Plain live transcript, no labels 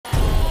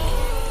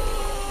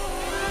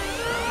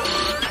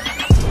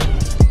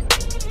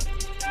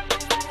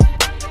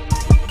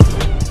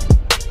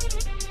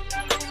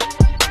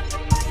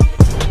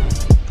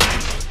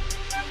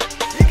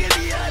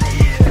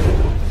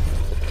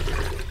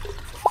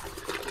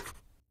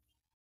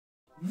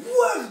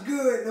What's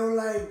good, No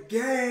Life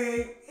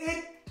Gang?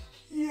 It's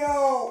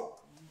your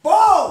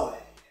boy.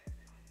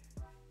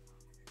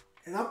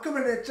 And I'm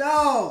coming at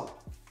y'all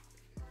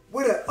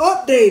with an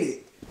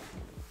updated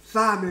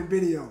Sidemen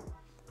video.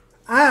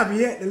 I have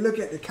yet to look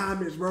at the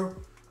comments, bro,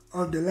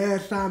 of the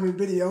last Sidemen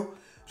video.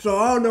 So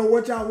I don't know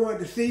what y'all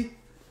wanted to see.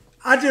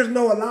 I just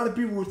know a lot of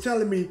people was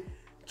telling me,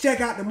 check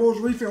out the most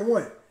recent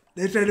one.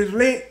 They said it's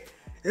lit.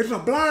 It's a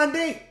blind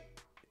date.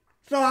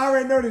 So I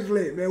already know this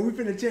lit, man. We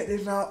finna check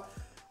this out.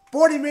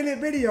 40-minute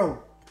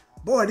video.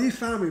 Boy, these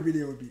Sidemen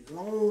videos be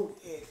long.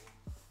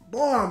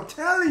 Boy, I'm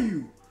telling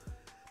you.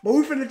 But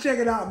we finna check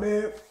it out,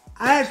 man.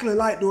 I actually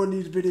like doing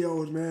these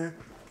videos, man.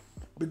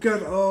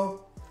 Because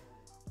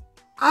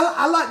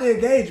I like the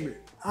engagement.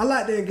 I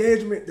like the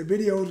engagement the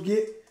videos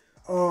get.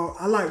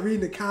 I like reading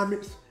the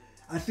comments.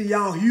 I see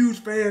y'all huge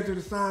fans of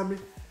the Sidemen.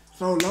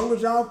 So as long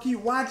as y'all keep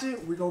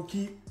watching, we gonna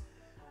keep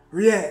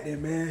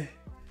reacting, man.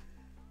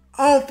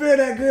 I don't feel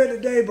that good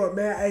today, but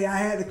man, hey, I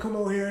had to come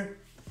on here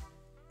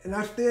and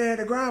I still had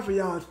to grind for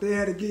y'all. Still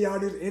had to give y'all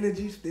this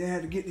energy. Still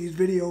had to get these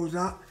videos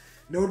out.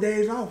 No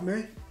days off,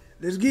 man.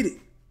 Let's get it.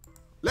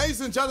 Ladies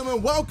and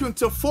gentlemen, welcome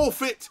to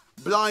Forfeit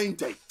Blind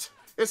Date.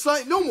 It's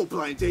like normal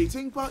blind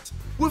dating, but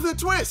with a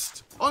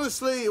twist.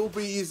 Honestly, it will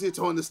be easier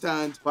to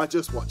understand by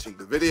just watching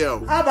the video.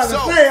 For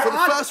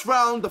the first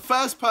round, the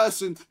first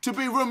person to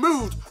be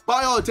removed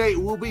by our date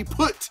will be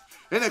put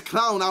in a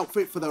clown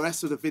outfit for the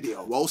rest of the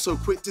video. Also,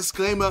 quick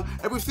disclaimer,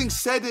 everything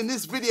said in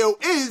this video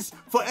is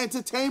for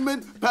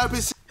entertainment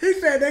purposes. He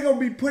said they're gonna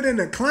be put in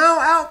a clown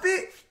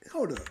outfit?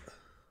 Hold up.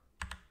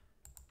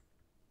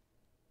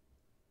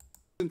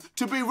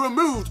 To be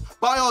removed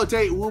by our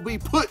date will be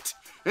put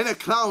in a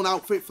clown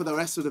outfit for the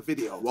rest of the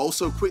video.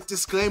 Also, quick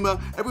disclaimer,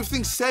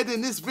 everything said in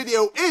this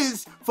video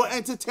is for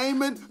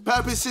entertainment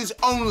purposes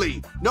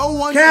only. No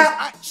one is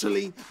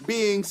actually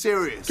being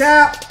serious.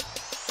 Cap!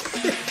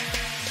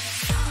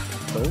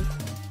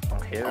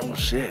 Oh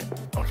shit.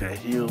 Okay,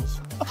 heels.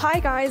 Hi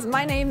guys,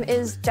 my name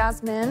is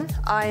Jasmine.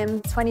 I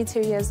am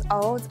 22 years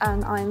old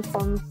and I'm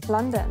from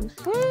London.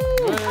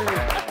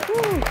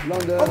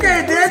 London.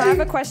 Okay, Daddy. So I have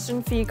a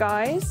question for you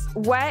guys.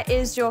 Where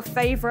is your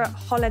favourite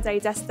holiday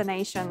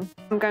destination?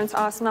 I'm going to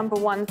ask number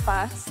one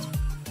first.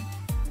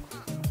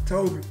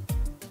 Toby.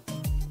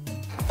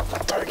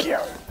 Tokyo.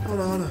 Hold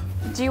on.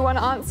 Do you want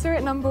to answer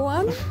it, number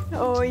one?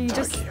 Or you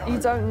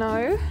don't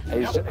know?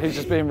 He's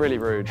just being really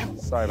rude.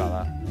 Sorry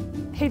about that.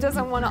 He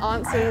doesn't want to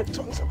answer.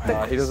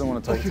 He doesn't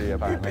want to talk to you,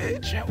 apparently.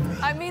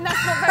 I mean,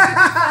 that's not very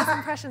good first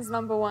impressions,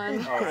 number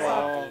one.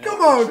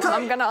 Come on.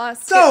 I'm going to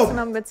ask skip to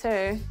number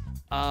two.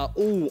 Hold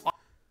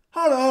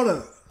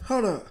on.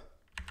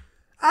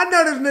 I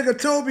know this nigga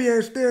Toby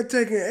ain't still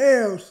taking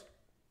L's.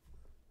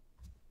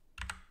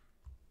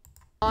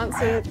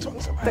 Answer.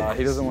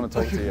 He doesn't want to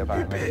talk to you,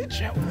 apparently.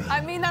 I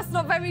mean, that's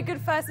not very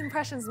good first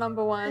impressions,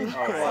 number one.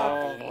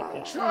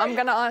 I'm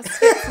going to ask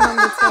skip to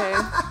number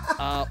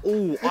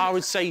two. I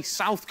would say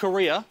South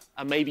Korea,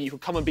 and maybe you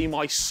could come and be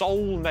my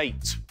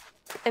soulmate.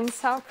 In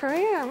South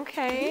Korea,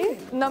 okay.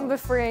 Number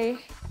three.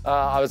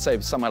 I would say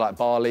somewhere like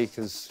Bali,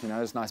 because, you know,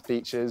 there's nice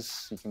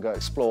beaches. You can go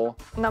explore.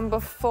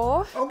 Number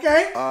four.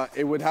 Okay.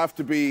 It would have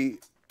to be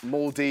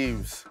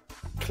Maldives.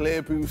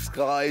 Clear blue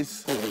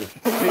skies,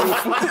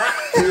 beautiful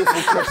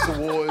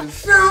crystal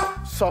waters,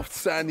 soft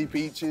sandy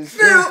beaches.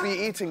 We would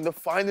be eating the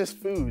finest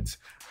foods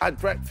at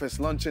breakfast,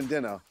 lunch and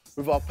dinner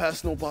with our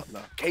personal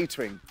butler,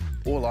 catering,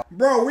 all our...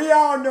 Bro, we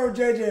all know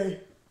JJ.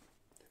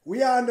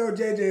 We all know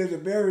JJ is a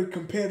very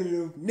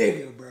competitive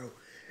nigga, bro.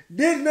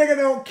 This nigga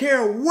don't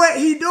care what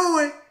he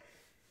doing.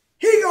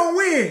 He gonna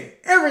win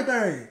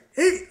everything.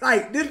 This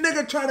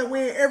nigga try to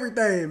win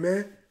everything,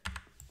 man.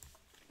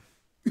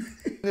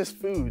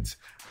 Foods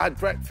at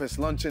breakfast,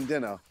 lunch and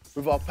dinner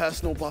with our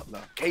personal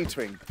butler,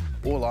 catering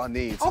all our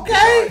needs.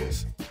 Okay.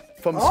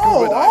 From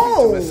scuba diving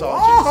to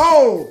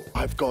massages.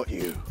 I've got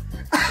you.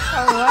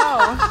 Oh,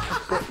 wow.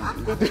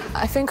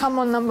 I think I'm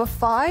on number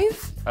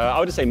five. I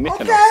would just say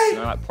Mykonos, you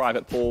know, like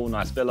private pool,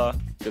 nice villa,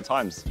 good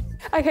times.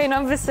 Okay,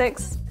 number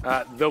six.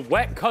 The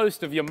wet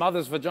coast of your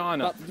mother's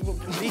vagina.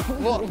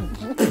 What?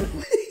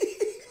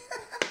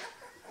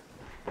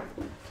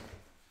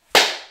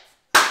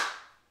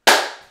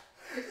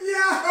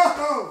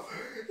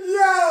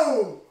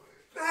 Yo!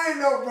 Ain't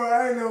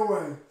no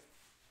way.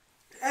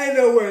 Ain't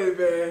no way,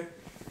 man.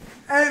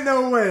 Ain't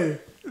no way.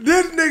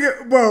 This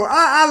nigga, bro,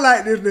 I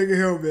like this nigga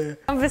here, man.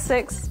 Number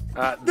six.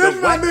 This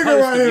is my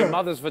nigga right here. Your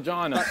mother's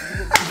vagina.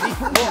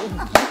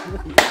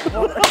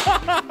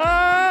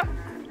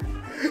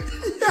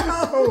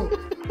 Yo!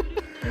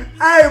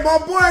 Hey, my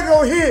boy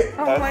gonna hit.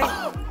 Oh my.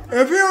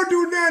 If he don't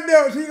do nothing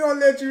else, he gonna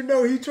let you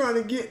know he trying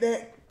to get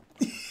that.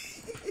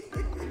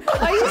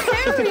 Are you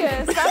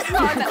serious?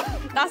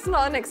 That's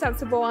not an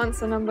acceptable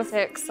answer, number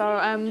six. So,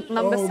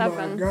 number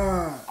seven.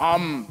 Oh my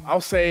God.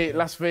 I'll say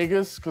Las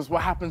Vegas, because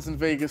what happens in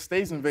Vegas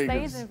stays in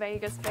Vegas. Stays in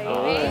Vegas, baby.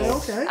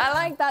 Okay. I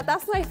like that.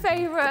 That's my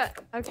favorite.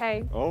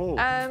 Okay. Oh.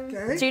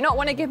 Do you not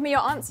want to give me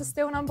your answer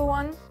still, number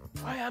one?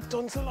 I have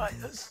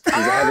tonsillitis. He's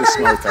a heavy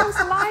smoker.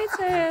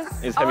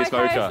 Tonsillitis. He's a heavy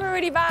smoker. Okay, it's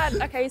really bad.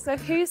 Okay, so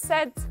who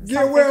said Get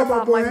something well, my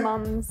about boy. my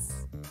mum's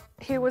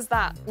Who was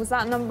that? Was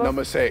that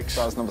Number 6.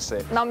 That was number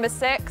 6. number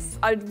 6?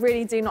 I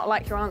really do not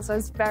like your answer.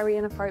 It's very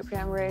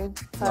inappropriate and rude.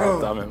 So Oh.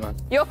 Damn it, man.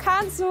 you're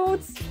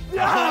cancelled. Come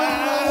on!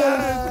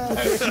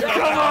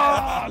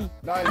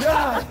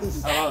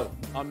 Yes! Hello,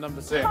 I'm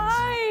number 6.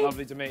 Hi.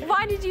 Lovely to meet you.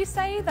 Why did you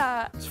say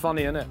that? It's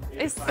funny, isn't it?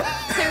 It's to be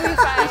fair. It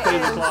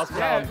is. Class Yeah,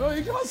 clown. well,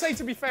 you can't say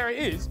to be fair it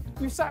is.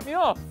 You sat me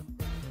off.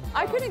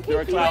 I couldn't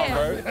You're a keep you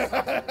clown, in.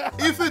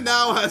 bro. Ethan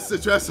now has to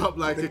dress up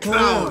like a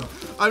clown.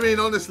 I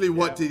mean, honestly,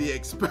 what did he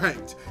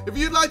expect? If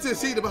you'd like to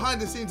see the behind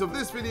the scenes of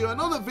this video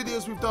and other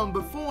videos we've done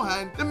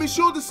beforehand, then be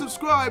sure to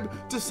subscribe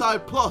to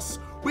Side Plus.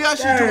 We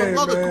actually do a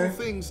lot of cool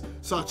things,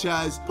 such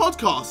as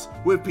podcasts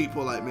with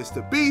people like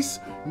Mr. Beast,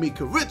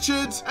 Mika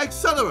Richards,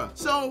 etc.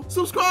 So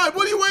subscribe,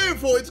 what are you waiting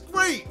for? It's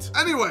great.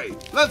 Anyway,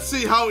 let's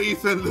see how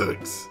Ethan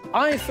looks.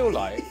 I feel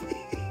like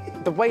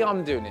the way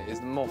I'm doing it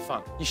is more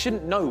fun. You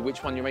shouldn't know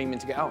which one you're aiming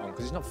to get out on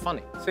because it's not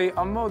funny. See,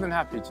 I'm more than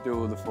happy to do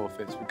all the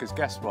forfeits because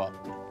guess what?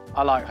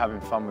 I like having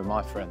fun with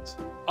my friends.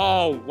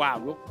 Oh, wow.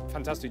 Well,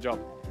 fantastic job.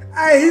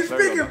 Hey, he's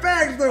speaking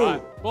facts though.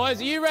 Right,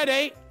 boys, are you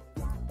ready?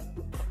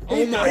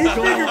 He's speaking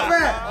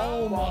facts.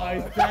 Oh, my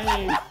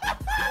days.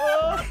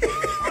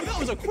 That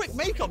was a quick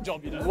makeup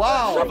job, you know.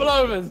 Wow. Triple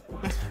overs.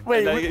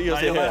 Wait, you're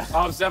here.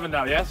 I'm 7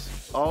 now,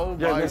 yes? Oh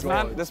Yeah, my this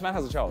god. man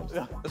has a child.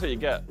 That's what you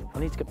get. I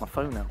need to get my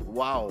phone out.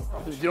 Wow.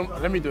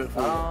 Let me do it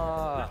for you.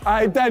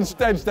 Hey,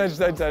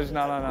 Dej.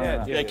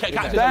 No. Yeah, catch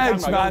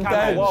Dej, man,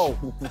 Dej. Whoa.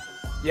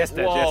 Yes,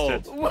 Dej, Whoa.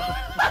 yes,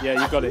 Dej. Yeah,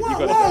 you got it, you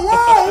got it.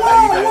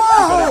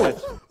 Whoa.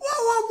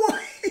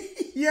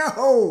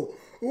 Yo,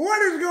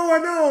 what is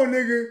going on,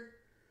 nigga?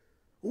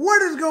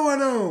 What is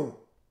going on?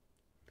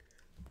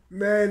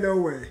 Man, no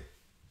way.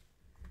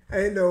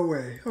 Ain't no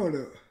way. Hold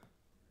up.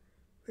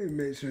 Let me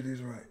make sure this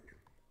is right.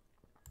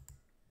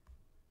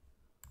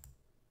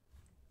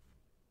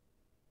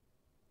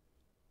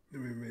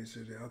 Let me make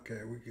sure that,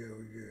 okay, we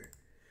good.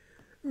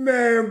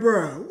 Man,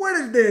 bro, what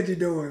is Deji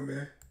doing,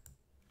 man?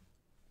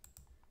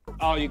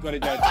 Oh, you got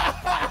it, Dej.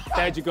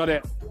 Dej, you got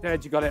it.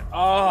 Dej, you got it.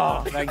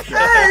 Oh, thank you.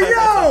 Hey,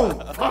 yo!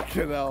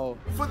 Fucking hell.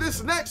 For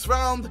this next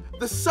round,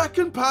 the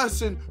second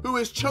person who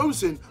is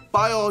chosen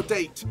by our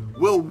date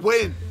will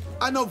win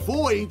and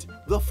avoid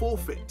the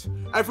forfeit.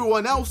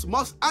 Everyone else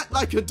must act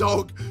like a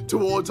dog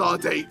towards our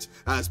date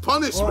as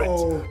punishment.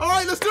 Uh-oh. All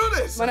right, let's do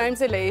this. My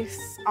name's Elise.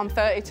 I'm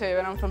 32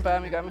 and I'm from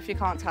Birmingham, if you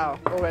can't tell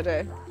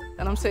already.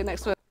 And I'm sitting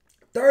next to a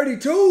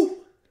 32?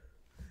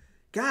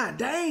 God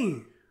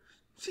dang.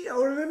 She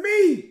older than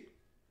me.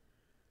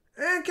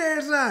 And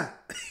KSI.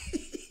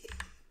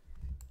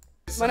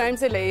 My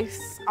name's Elise.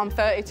 I'm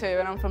 32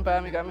 and I'm from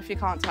Birmingham, if you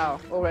can't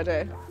tell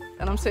already.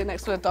 And I'm sitting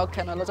next to a dog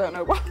kennel, I don't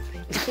know why.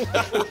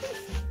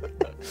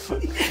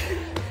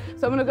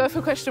 So I'm gonna go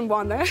for question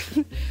 1 then.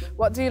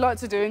 What do you like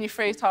to do in your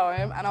free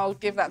time? And I'll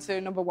give that to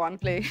number 1,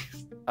 please.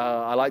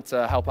 I like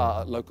to help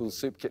out at local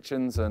soup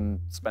kitchens and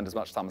spend as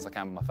much time as I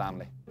can with my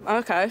family.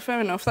 Okay,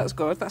 fair enough, that's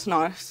good, that's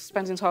nice.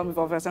 Spending time with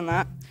others and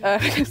that.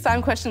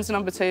 Same question to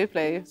number 2,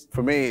 please.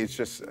 For me, it's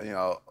just, you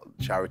know,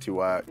 charity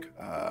work.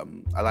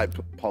 I like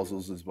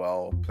puzzles as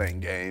well, playing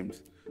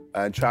games,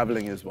 and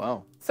traveling as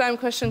well. Same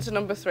question to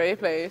number 3,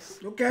 please.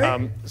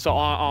 Okay. So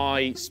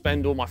I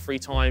spend all my free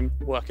time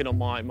working on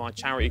my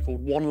charity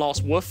called One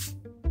Last Woof,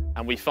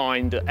 and we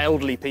find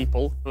elderly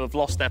people who have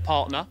lost their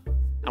partner,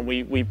 and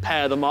we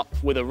pair them up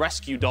with a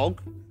rescue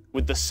dog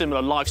with the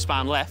similar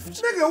lifespan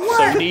left. Nigga,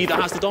 what? So neither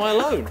has to die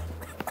alone.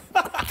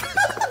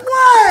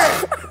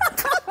 What?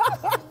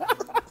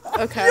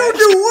 Okay. You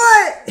do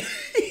what?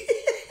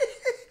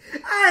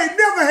 I ain't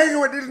never hanging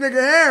with this nigga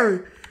Harry.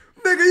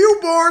 Nigga, you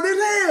boring as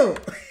hell.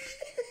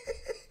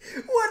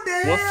 What the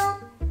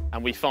hell?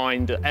 And we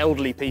find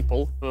elderly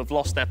people who have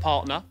lost their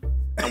partner,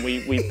 and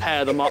we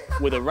pair them up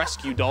with a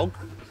rescue dog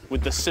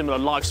with the similar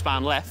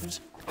lifespan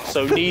left,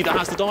 so neither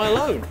has to die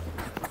alone.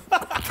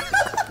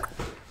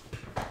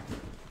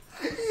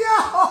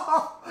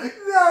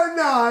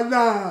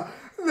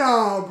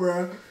 No,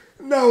 bruh.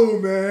 No,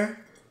 man.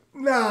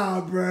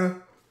 Nah,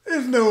 bruh.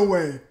 There's no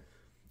way.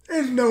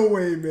 There's no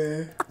way,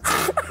 man.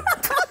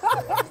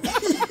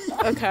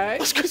 Okay.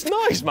 It's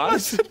nice, man.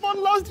 It's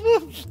One Last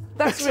Woof.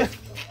 That's really...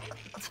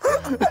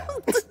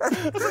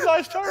 That's a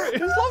nice charity.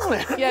 It's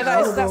lovely. Yeah,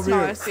 that's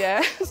nice,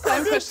 yeah.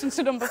 Same question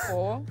to number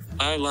 4.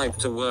 I like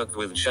to work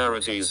with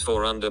charities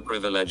for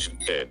underprivileged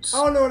kids.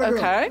 I don't know what I'm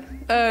Okay.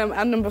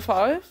 And number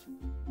 5?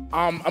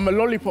 I'm a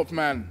lollipop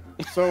man,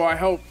 so I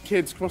help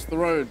kids cross the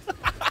road.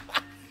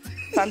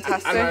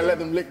 Fantastic. And I let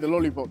them lick the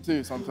lollipop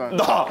too sometimes.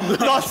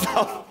 No,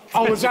 stop.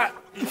 Oh, was that?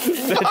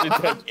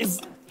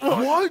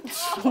 What?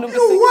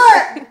 You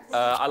what?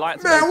 I like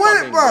to Man, go what,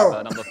 clubbing bro?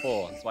 with number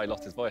 4. That's why he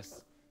lost his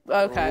voice.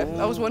 Okay,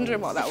 I was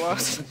wondering what that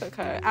was.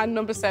 Okay, and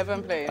number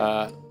 7, please.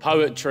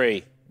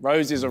 Poetry.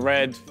 Roses are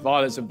red,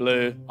 violets are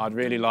blue. I'd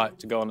really like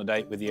to go on a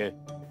date with you.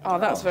 Oh,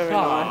 that's very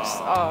nice.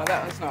 Oh,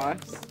 that was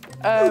nice.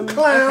 clown.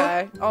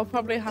 Okay, I'll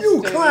probably have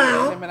You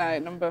to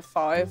eliminate number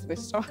 5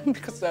 this time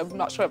because I'm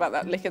not sure about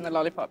that licking the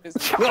lollipop. Is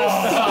Oh,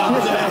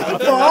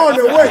 I don't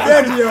know what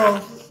that is,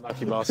 y'all.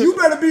 Lucky bastard. You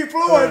better beat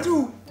Floyd,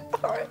 too.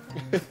 Sorry.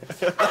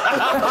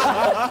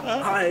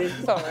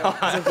 Sorry.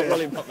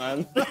 Lollipop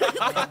man.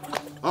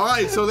 All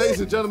right, so ladies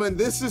and gentlemen,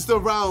 this is the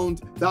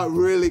round that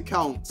really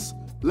counts.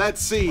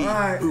 Let's see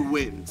who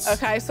wins.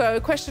 Okay, so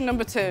question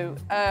number 2.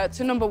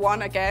 To number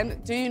 1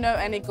 again. Do you know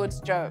any good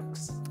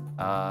jokes?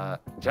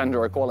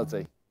 Gender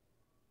equality.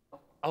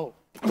 Oh.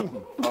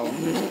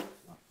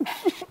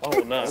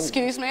 Oh no.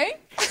 Excuse me?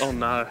 Oh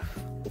no.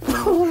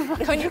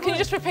 Can you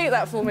just repeat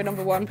that for me,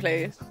 number 1,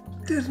 please?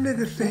 This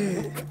nigga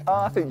said.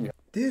 I think you.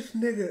 This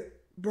nigga,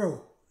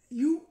 bro,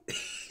 you.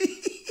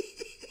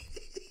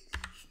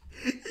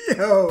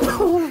 Yo.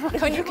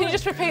 Can you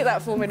just repeat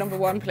that for me, number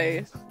 1,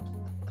 please?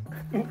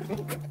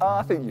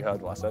 I think you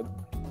heard what I said.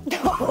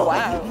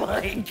 Wow. Oh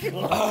my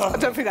God. I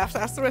don't think I have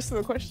to ask the rest of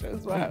the question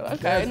as well.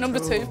 Okay, That's number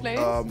cool. 2, please.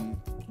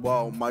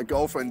 Well, my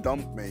girlfriend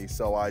dumped me,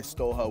 so I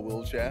stole her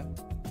wheelchair.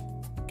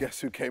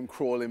 Guess who came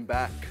crawling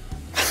back?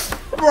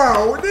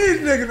 Bro, these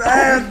niggas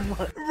ass.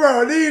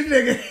 Bro, these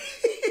niggas.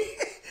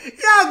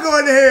 Y'all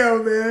going to hell,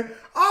 man.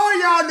 All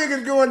y'all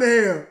niggas going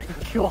to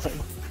hell.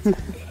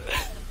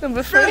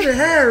 Number 3.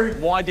 Harry.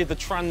 Why did the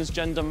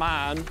transgender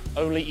man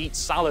only eat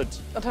salad?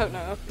 I don't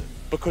know.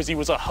 Because he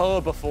was a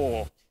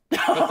herbivore.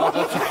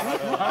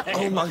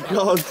 Oh my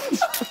God.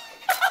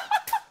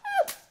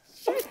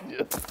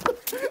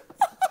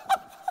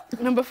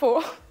 Number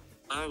 4.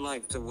 I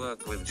like to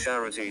work with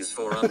charities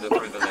for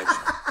underprivileged.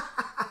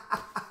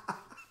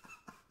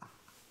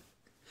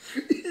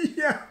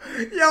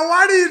 Yo,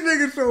 why these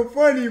niggas so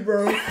funny,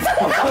 bro?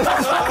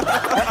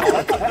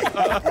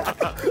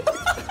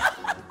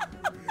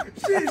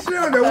 she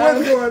don't know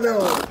what's going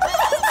on.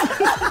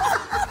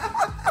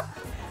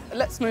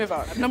 Let's move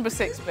on. Number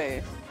 6,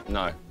 please.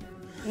 No.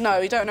 No,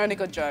 you don't know any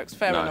good jokes.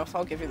 Fair No. enough,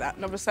 I'll give you that.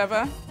 Number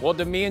 7. What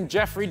do me and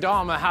Jeffrey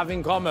Dahmer have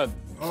in common?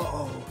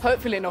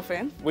 Hopefully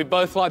nothing. We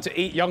both like to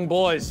eat young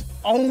boys.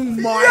 Oh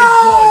my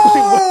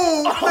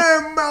God.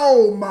 Man,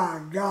 oh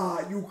my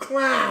God, you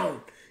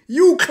clown.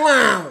 You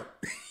clown.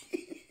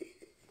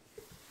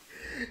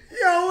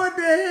 Yo, what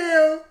the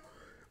hell?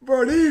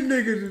 Bro, these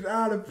niggas is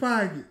out of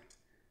pocket.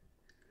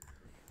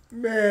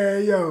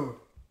 Man, yo.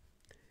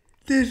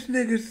 This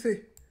nigga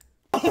say.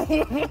 Oh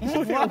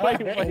my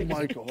God.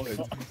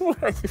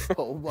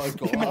 Oh my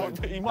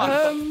God. He might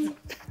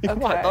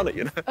have done it,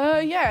 you know.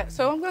 Yeah,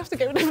 so I'm gonna have to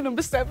get rid of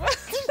number 7.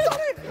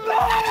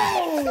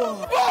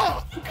 No!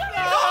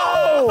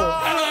 Hello,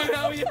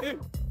 how are you?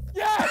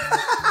 Yes!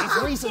 He's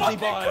recently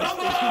biased.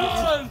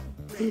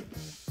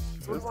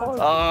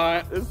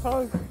 Alright, it's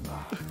time.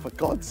 For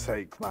God's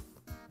sake, man.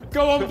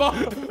 Go on, Bob.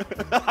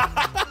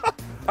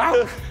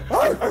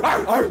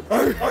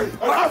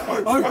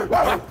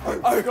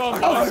 Go on,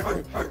 boys.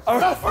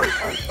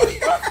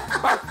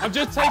 I'm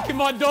just taking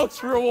my dogs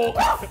for a walk.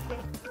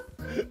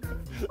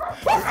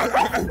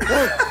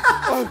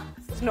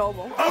 It's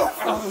normal.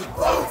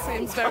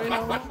 Seems very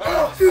normal.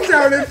 She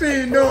told it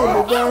seemed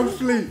normal, but I'm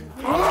asleep.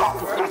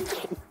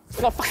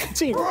 It's not fucking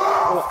team.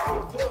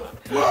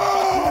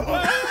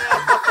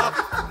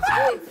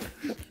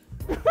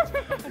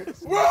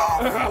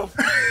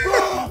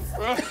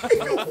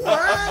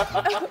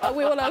 Are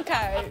we all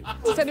okay?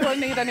 Does anyone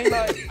need any,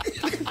 like,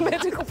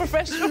 medical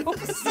professionals?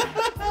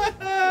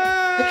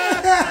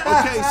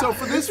 Okay, so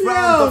for this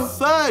round, the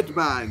third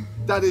man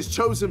that is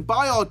chosen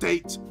by our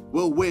date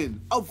will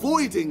win,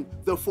 avoiding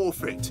the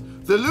forfeit.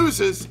 The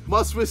losers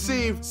must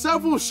receive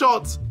several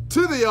shots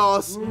to the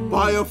arse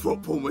by a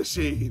football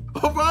machine.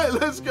 All right,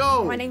 let's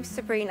go. My name's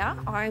Sabrina.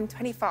 I'm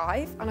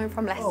 25 and I'm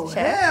from Leicestershire.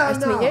 hell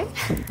Nice to meet you.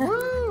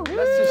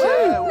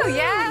 Leicestershire. Oh,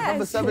 yes.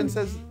 Number 7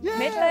 says, yeah.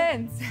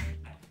 Midlands.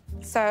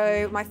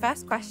 So my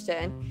first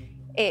question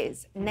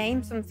is,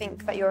 name something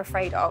that you're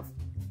afraid of.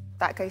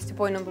 That goes to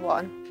boy number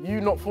 1.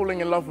 You not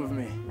falling in love with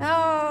me.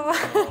 Oh.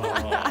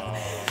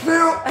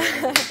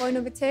 Boy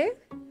number 2.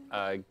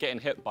 Getting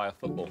hit by a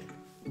football.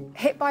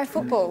 Hit by a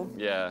football.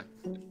 Yeah.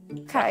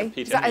 Okay.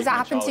 PTSD Has that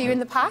happened to you in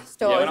the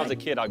past? Or Yeah, when I was a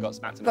kid, I got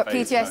smacked in the got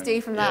face.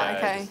 PTSD from that? Yeah,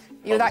 Okay.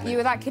 it's You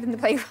were that kid in the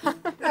playground.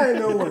 Ain't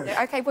no way.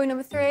 Okay, boy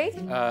number 3.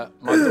 My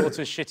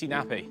daughter's shitty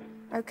nappy.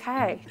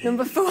 Okay.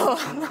 Number 4.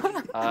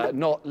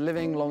 Not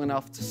living long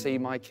enough to see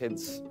my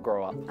kids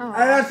grow up. Oh,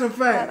 Hey, that's a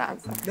fact. that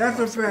answer. That's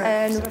a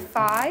fact. Number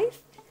 5.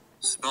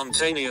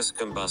 Spontaneous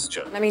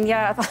combustion. I mean,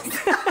 yeah,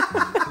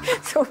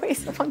 it's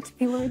always the one to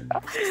be worried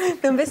about.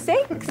 Number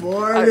 6.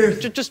 Boy,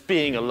 listen. Just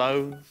being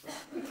alone.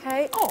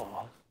 Okay.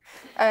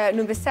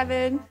 Number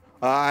 7.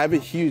 I have a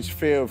huge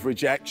fear of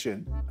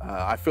rejection.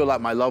 I feel like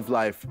my love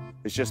life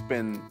has just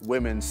been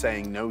women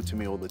saying no to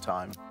me all the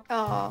time.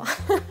 Oh.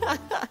 You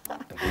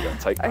gotta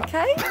take that.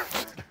 Okay.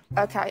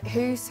 Okay.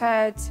 Who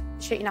said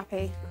shitty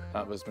nappy?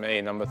 That was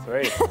me, number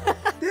 3.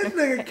 This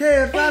nigga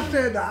cares. I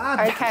said the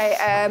opposite. Okay.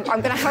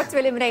 I'm gonna have to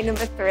eliminate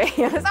number 3.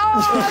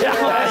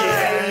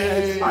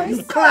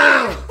 You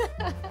clown.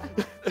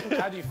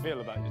 How do you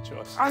feel about your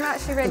choice? I'm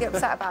actually really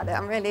upset about it.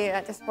 I'm really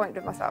disappointed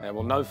with myself. Yeah,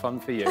 well, no fun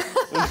for you.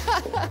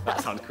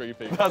 That sounds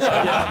creepy. I'm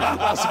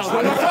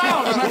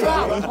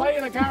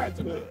playing a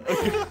character.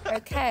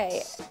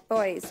 Okay,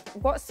 boys.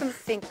 What's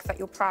something that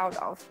you're proud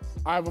of?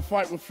 I have a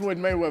fight with Floyd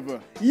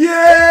Mayweather.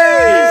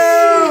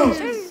 Yeah!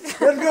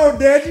 Let's go,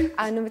 Deji.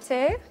 And number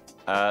 2?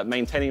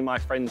 Maintaining my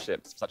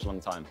friendships for such a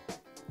long time.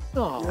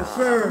 Oh. Yes,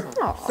 sir.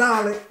 Oh.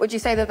 Solid. Would you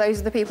say that those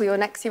are the people you're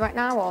next to right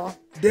now, or?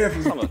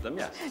 Definitely. Some of them,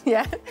 yeah.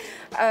 Yeah.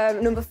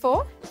 Number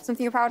 4,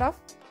 something you're proud of?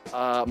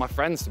 My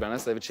friends, to be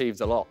honest, they've achieved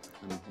a lot,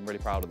 and I'm really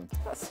proud of them.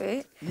 That's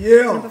sweet.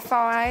 Yeah. Number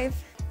 5.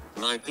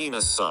 My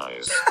penis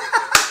size.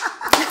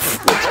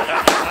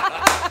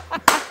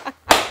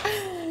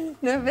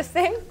 Number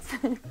 6.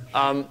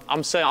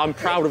 I'm saying I'm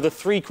proud of the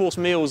 3-course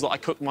meals that I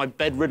cooked my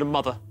bedridden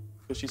mother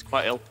because she's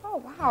quite ill. Oh,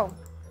 wow.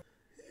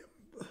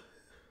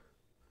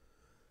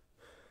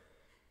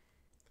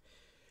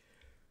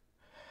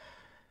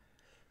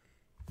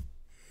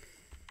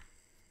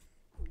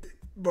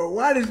 But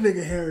why this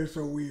nigga hair is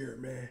so weird,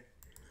 man?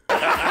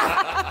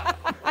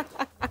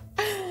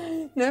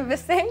 Number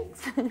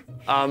 6.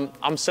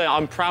 I'm saying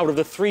I'm proud of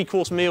the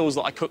 3-course meals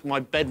that I cooked my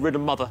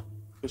bedridden mother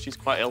because she's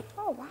quite ill.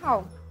 Oh,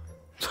 wow.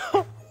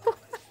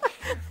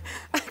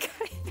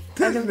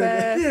 This Number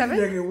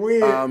nigga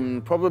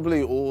weird.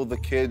 Probably all the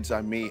kids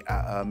I meet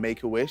at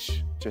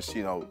Make-A-Wish, just,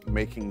 you know,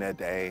 making their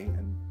day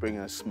and bringing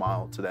a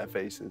smile to their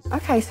faces.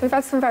 Okay, so we've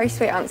had some very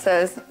sweet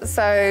answers.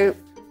 So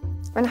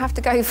I'm going to have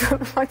to go for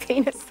my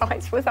penis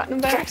size. Was that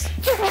number?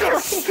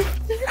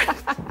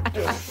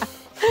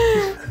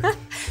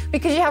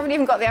 Because you haven't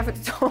even got the effort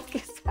to talk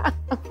yourself.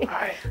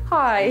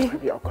 Hi.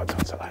 Yeah, I've got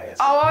tonsillitis.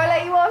 Oh, I'll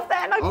let you off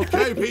then.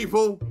 Okay,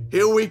 people,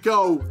 here we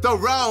go. The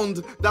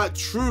round that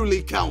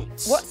truly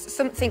counts. What's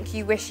something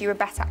you wish you were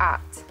better at?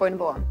 Boy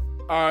number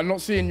 1.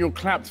 Not seeing your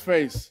clapped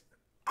face.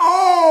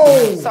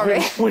 Oh!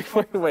 Sorry. Wait.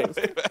 Oh,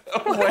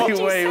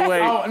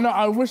 no,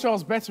 I wish I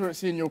was better at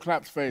seeing your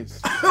clapped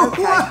face. What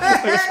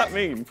does that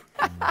mean?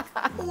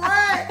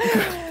 What?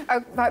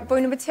 Oh, right, boy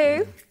number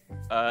 2.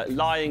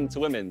 Lying to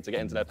women to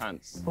get into their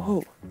pants.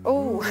 Oh,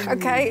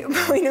 okay.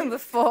 Boy number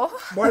 4.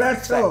 Boy,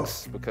 that's so.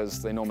 Sex,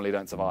 because they normally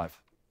don't survive.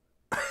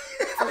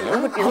 You're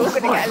all going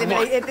to get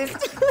eliminated this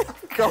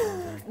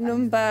time.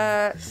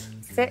 Number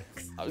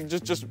 6.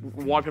 Just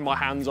wiping my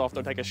hands after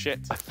I take a shit.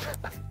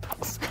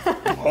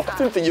 I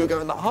didn't think you were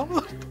going that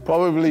hard.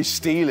 Probably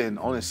stealing,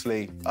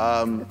 honestly.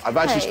 I've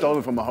actually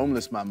stolen from a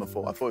homeless man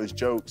before. I thought it was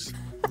jokes.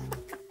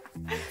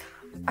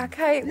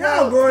 Okay,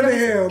 Y'all going to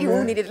hell, you all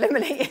man. needed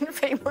eliminating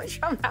pretty much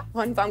from that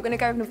one, but I'm going to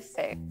go with number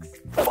 6.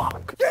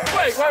 Fuck.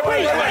 Wait. Check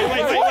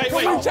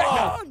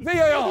that.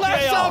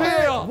 VAR.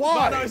 VAR.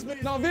 Why? No, it's me.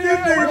 No, VAR. This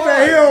nigga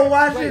said he don't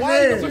wash his Do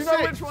hands. you know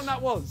which one that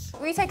was?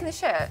 Were you taking the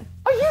shirt?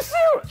 Are you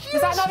serious?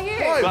 Was that not you?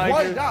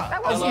 Why that?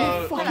 That was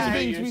Hello. you. Hello. Hello.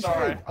 You,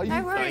 sorry.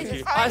 No worries,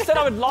 it's fine. I said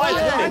I would lie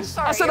to I'm him.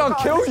 sorry, I said you're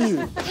I'd kill fine. you.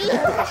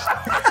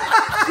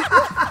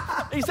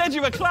 He said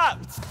you were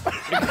clapped.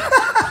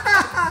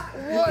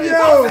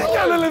 Yo.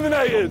 Get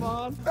eliminated.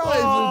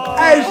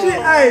 Hey,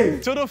 hey.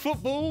 To the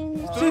football.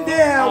 She did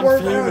have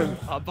work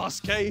I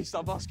bust case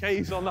on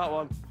that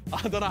one.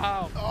 I don't know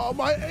how. Oh,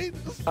 my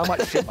anus. I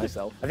might shit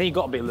myself. I think you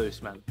got to be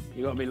loose, man.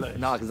 You got to be loose.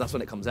 Nah, because that's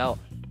when it comes out.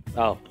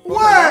 Oh.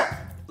 What?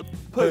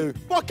 Poo.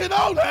 Fucking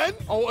hell, then.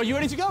 Oh, are you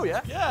ready to go,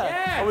 yeah?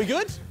 Yeah. Are we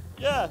good?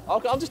 Yeah.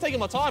 I'm just taking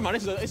my time, man.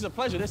 This is a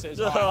pleasure, this is.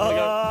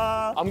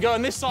 Right, I'm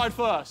going this side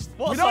first.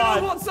 What We side?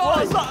 don't know what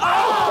side.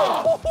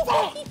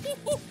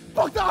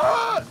 Fuck, that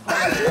hurt.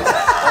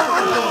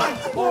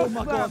 Oh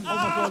my god.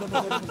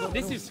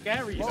 This is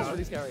scary, you know.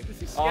 Really scary.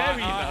 This is scary,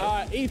 you know. All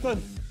right,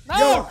 Ethan.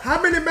 Yo, how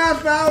many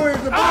miles per hour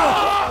is the ball?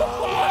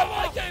 Oh,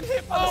 am I getting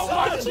hit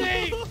by my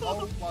cheek?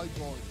 Oh, my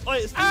God. Oh,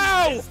 it stings.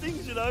 Ow! It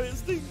stings, you know, it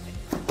stings.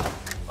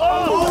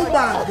 Oh,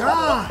 my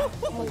God.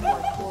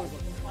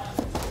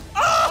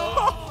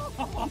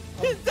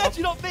 He's dead,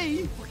 you not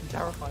me. Fucking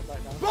terrified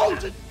right now.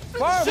 Bolton.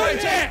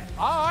 Shoot it!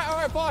 All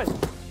right, fine.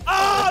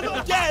 Ah,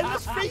 not again.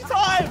 That's 3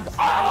 times.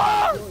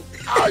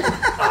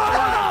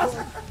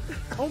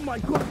 Oh, my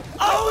God.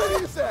 How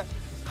many is there?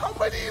 How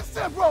many is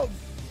there, bro?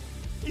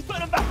 He's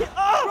putting him back in.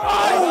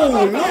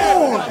 Oh,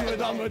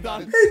 Lord. We're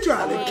done. He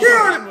trying to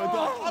kill him. I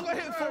got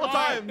hit 4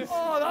 times.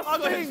 Oh, that's I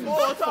got hit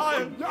 4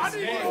 times.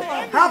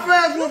 How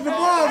fast was the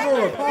ball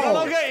going? I'll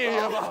Paul? get you.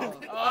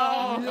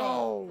 Yo.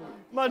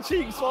 My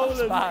cheek's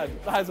swollen. Bad.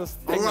 That has a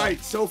sting. All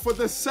right, so for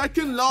the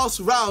second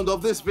last round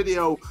of this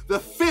video, the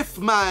 5th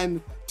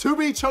man to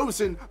be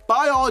chosen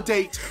by our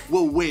date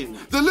will win.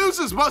 The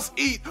losers must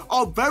eat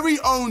our very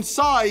own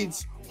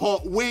side's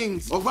hot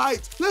wings. All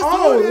right, let's do it.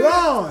 Oh,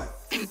 Lord.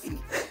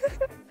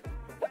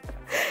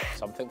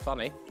 Something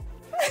funny.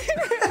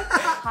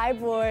 Hi,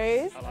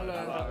 boys.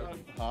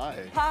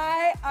 Hi.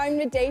 Hi, I'm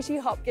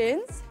Nadeshii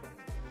Hopkins.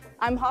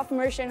 I'm half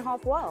Mauritian,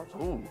 half wild.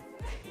 Ooh.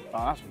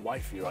 Oh, that's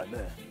wifey right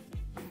there.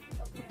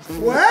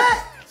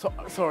 What?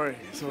 Sorry.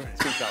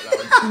 Speak out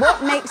loud.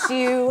 What makes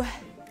you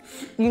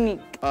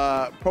unique?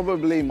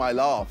 Probably my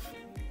laugh.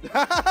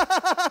 That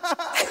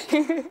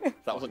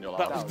wasn't your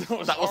laugh.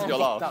 That wasn't your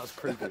laugh. That was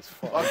creepy as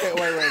fuck. Okay,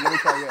 wait, let me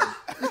try again.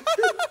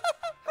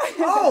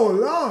 Oh,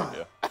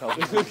 Lord.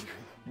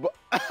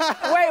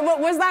 Wait, what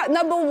was that?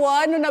 Number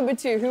 1 or number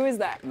 2? Who is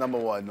that? Number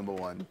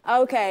one.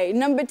 Okay,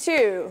 number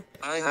 2.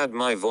 I had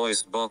my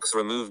voice box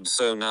removed,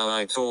 so now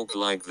I talk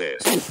like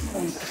this.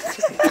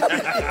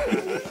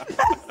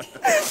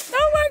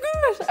 Oh my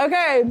gosh.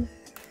 Okay.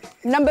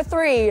 Number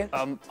 3.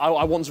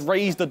 I once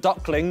raised a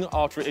duckling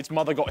after its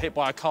mother got hit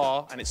by a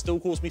car, and it still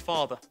calls me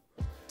father.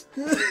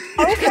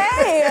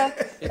 Okay.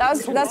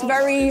 That's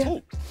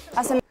very.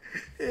 That's a.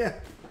 Yeah.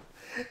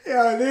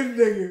 Yo, this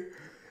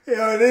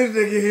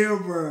nigga here,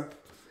 bro.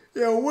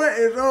 Yo, what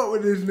is up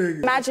with this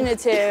nigga?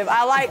 Imaginative.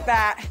 I like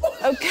that.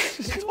 Okay.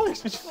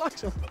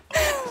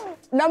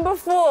 Number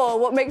 4.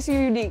 What makes you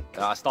unique?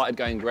 I started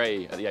going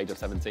grey at the age of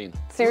 17.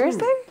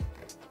 Seriously?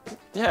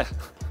 Yeah.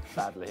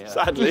 Sadly, yeah.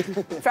 Sadly.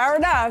 Fair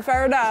enough,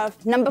 fair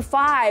enough. Number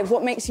 5,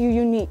 what makes you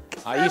unique?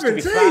 I used to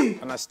be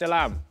fat, and I still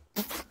am.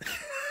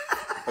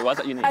 Wait, why is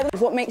that unique?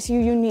 What makes you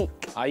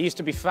unique? I used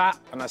to be fat,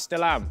 and I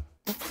still am.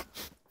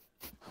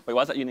 Wait,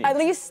 why is that unique? At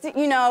least,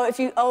 you know, if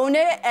you own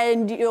it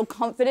and you're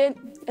confident,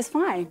 it's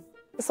fine.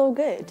 It's all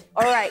good.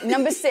 All right,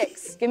 number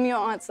 6, give me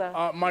your answer.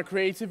 My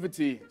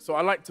creativity. So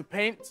I like to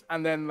paint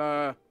and then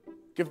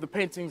give the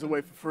paintings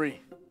away for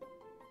free.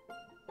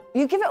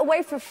 You give it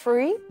away for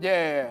free?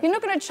 Yeah. You're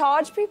not gonna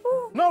charge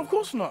people? No, of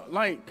course not.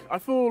 Like, I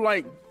feel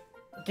like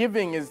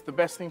giving is the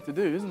best thing to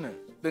do, isn't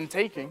it? Than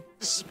taking.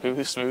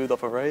 Smooth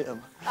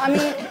operator. I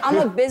mean, I'm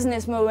a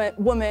business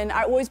woman.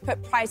 I always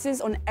put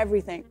prices on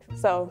everything.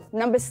 So,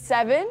 number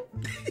 7.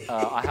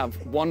 I have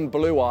 1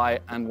 blue eye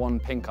and 1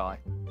 pink eye.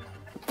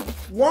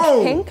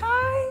 Whoa! Pink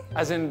eye?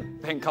 As in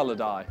pink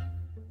coloured eye.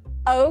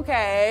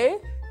 Okay,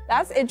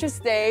 that's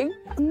interesting.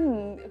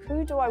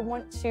 Who do I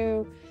want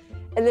to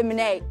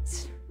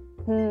eliminate?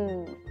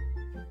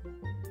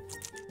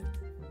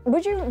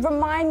 Would you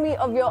remind me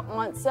of your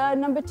answer,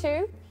 number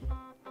 2?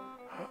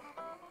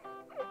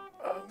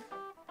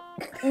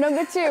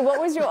 Number 2, what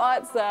was your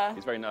answer?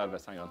 He's very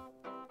nervous, hang on.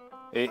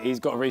 He's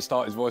got to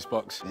restart his voice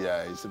box.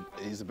 Yeah,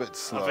 he's a bit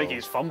slow. I think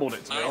he's fumbled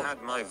it to me. I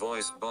had my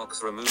voice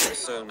box removed,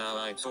 so now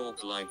I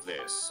talk like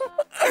this.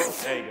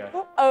 There you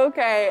go.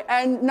 Okay,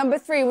 and number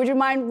 3, would you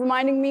mind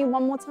reminding me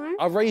one more time?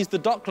 I raised the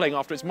duckling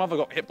after its mother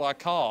got hit by a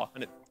car,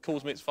 and it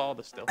calls me its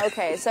father still.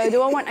 Okay, so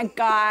do I want a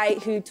guy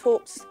who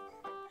talks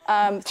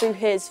through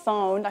his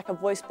phone, like a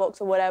voice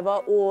box or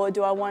whatever, or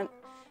do I want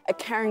a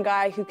caring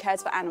guy who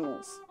cares for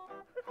animals?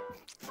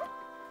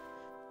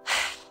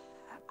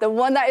 The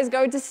one that is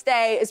going to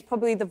stay is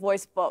probably the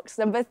voice box.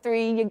 Number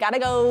 3, you gotta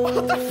go.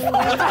 What are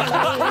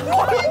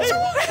you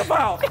talking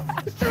about?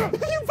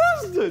 You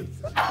bastard!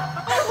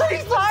 I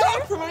raised the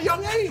duck from a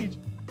young age.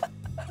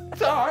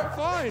 All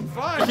right,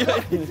 fine.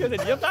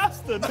 You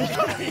bastard.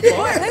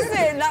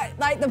 Listen,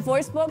 like the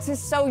voice box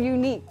is so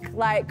unique.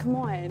 Like, come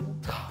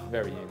on.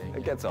 Very unique.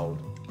 It gets old.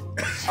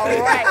 All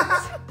right.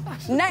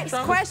 Next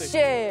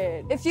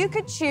question. If you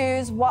could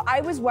choose what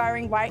I was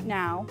wearing right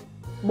now,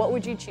 what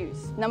would you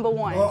choose? Number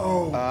 1.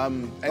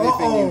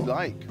 Anything you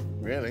like,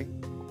 really.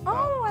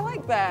 Oh, I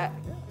like that.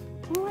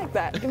 I like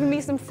that. Giving me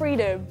some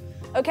freedom.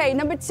 Okay,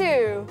 number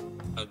 2.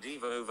 A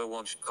Diva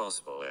Overwatch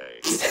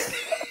cosplay.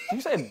 Did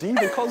you say a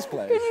diva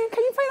cosplay? Can you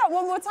play that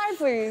one more time,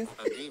 please?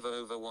 A Diva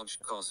Overwatch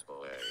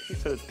cosplay. He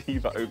said a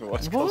Diva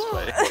Overwatch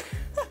cosplay.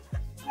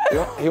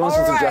 He wants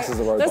to dress as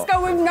a robot. Let's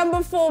go with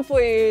number 4,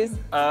 please.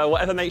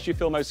 Whatever makes you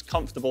feel most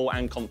comfortable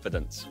and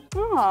confident.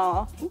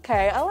 Oh,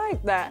 okay, I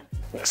like that.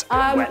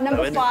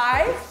 Number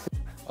 5.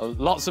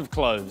 Lots of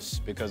clothes,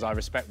 because I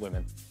respect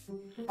women.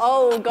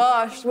 Oh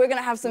gosh, we're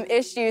gonna have some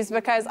issues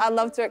because I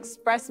love to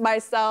express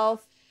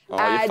myself.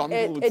 And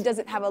it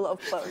doesn't have a lot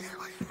of clothes.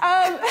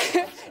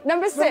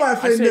 Number 6.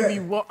 I say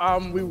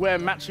we wear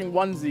matching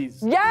onesies.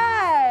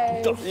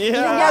 Yes! Somebody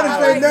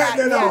say that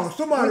then on.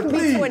 Somebody,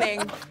 please.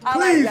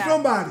 Please,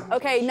 somebody.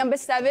 Okay, number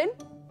 7.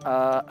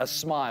 A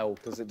smile,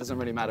 because it doesn't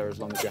really matter as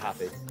long as you're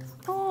happy.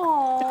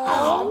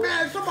 Oh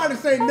man, somebody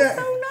say that.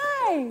 So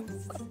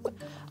nice.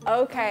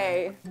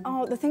 Okay.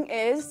 Oh, the thing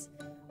is,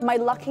 my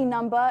lucky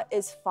number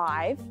is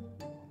 5.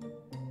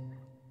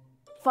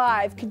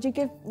 5. Could you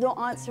give your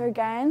answer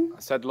again? I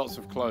said lots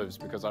of clothes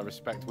because I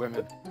respect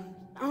women.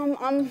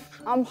 I'm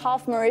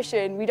half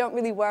Mauritian. We don't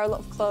really wear a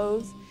lot of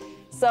clothes,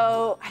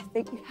 so I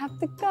think you have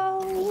to go.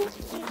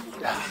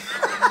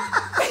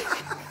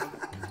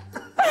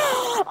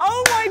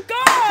 Oh my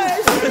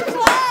gosh, you're a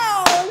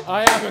clown!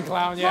 I am a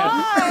clown, yeah.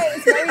 Hi,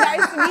 it's very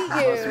nice to meet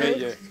you. Nice to meet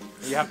you.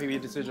 Are you happy with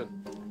your decision?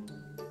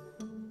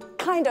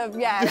 Kind of,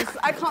 yes.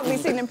 I can't be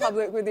seen in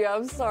public with you,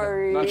 I'm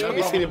sorry. No, can't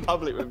be seen in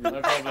public with me.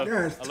 No problem.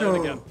 Yes, I'll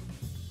learn again.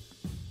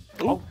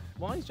 Oh,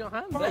 why is your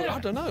hand there? I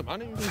don't know,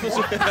 man. Is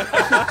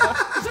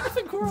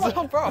anything right?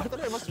 Oh, bro, I don't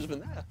know. It must have just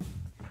been there.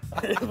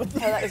 Oh,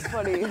 that is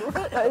funny.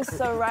 That is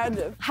so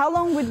random. How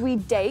long would we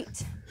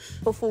date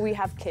before we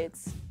have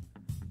kids?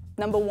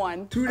 Number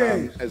 1. 2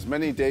 days. As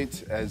many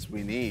dates as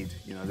we need.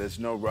 You know, there's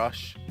no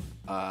rush.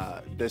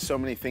 There's so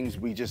many things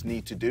we just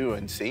need to do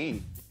and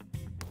see.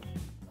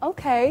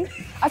 Okay.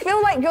 I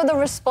feel like you're the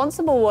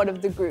responsible one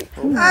of the group.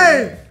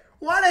 Hey,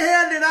 why the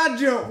hell did I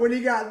jump when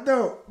he got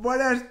dope? Boy,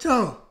 that's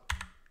tough.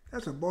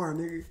 That's a bar,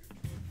 nigga.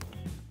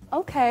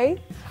 Okay.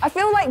 I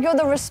feel like you're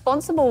the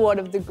responsible one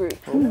of the group.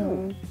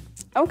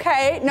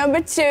 Okay,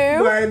 number 2.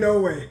 There ain't no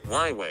way.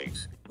 Why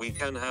wait? We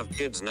can have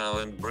kids now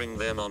and bring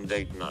them on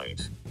date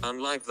night.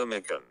 Unlike the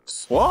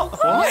Mickens. What?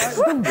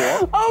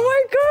 Oh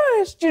my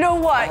gosh! Do you know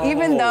what?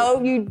 Even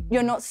though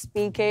you're not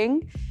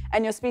speaking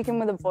and you're speaking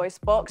with a voice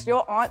box.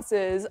 Your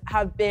answers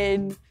have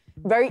been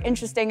very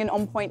interesting and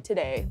on point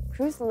today.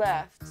 Who's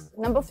left?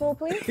 Number 4,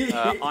 please.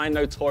 I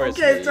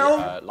notoriously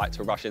like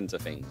to rush into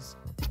things.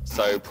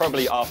 So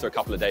probably after a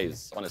couple of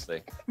days,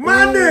 honestly. Ooh,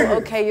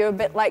 okay, you're a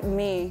bit like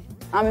me.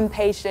 I'm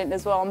impatient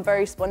as well. I'm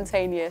very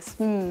spontaneous.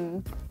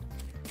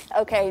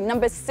 Okay,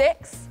 number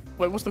 6.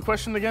 Wait, what's the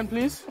question again,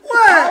 please?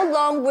 How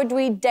long would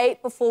we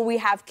date before we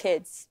have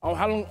kids? Oh,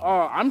 how long?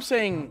 I'm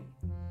saying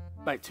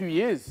like 2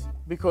 years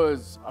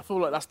because I feel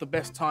like that's the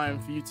best time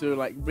for you to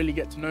like really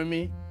get to know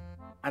me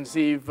and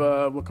see if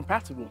we're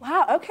compatible.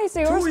 Wow, okay, so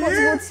you're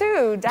responsible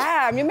too.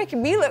 Damn, you're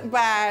making me look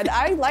bad.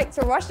 I like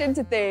to rush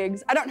into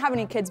things. I don't have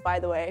any kids, by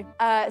the way.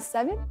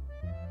 7?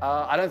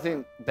 I don't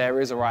think there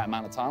is a right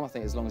amount of time. I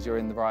think as long as you're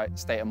in the right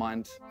state of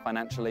mind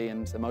financially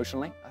and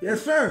emotionally.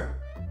 Yes, sir.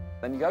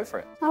 Then you go for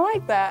it. I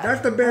like that.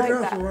 That's the best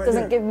answer right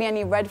Doesn't there. give me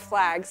any red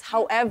flags.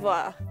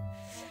 However,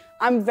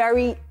 I'm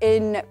very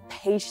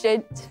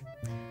impatient.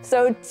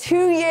 So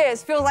 2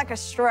 years feels like a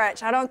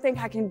stretch. I don't think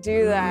I can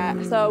do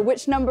that. So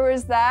which number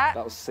is that?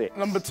 That was 6.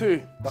 Number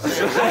 2. That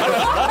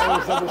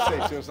was number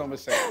 6. It was number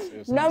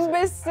 6.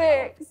 Number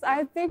 6.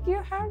 I think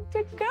you have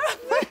to go.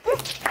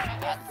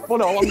 Well,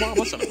 no,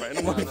 I'm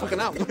celebrating. I'm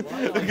fucking out.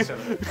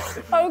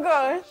 Oh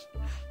gosh.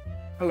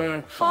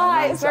 Hello.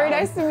 Hi, it's very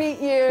nice to meet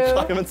you.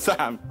 Simon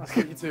Sam. Nice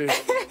to meet you too.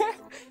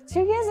 2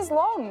 years is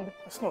long.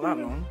 It's not that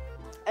long.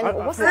 And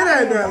what's It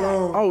ain't that in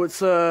long. Oh,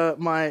 it's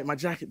my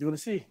jacket. Do you want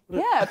to see?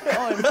 Look. Yeah, put it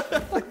on.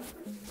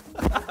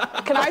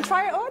 Can I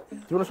try it on? Do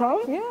you want to try it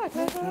on? Yeah,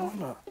 can I try it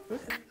on?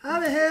 How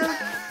the hell?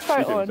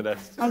 Try it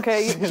on.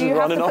 Okay, do you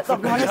have to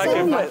put the harness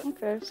on?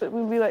 Okay, so it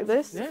would be like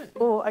this? Yeah.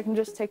 Or I can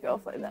just take it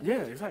off like that?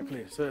 Yeah,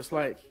 exactly. So it's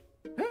like,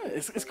 yeah,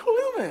 it's cool,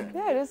 isn't it?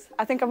 Yeah, it is.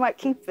 I think I might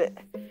keep it.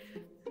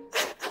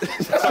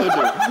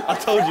 I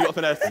told you, up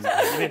in essence.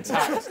 You didn't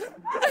tax.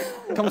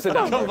 Come sit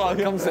down.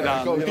 Come sit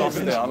down. You lost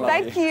it. I love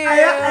Thank you. you.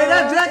 Hey,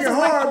 that jacket This is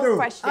my hard, fourth though.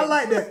 question. I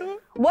like that.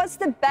 What's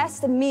the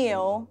best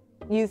meal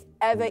you've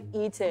ever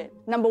eaten?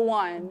 Number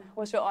 1,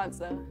 what's your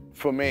answer?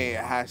 For me,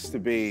 it has to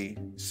be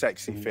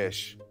sexy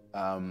fish.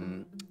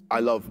 I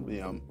love,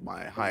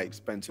 my high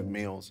expensive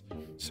meals.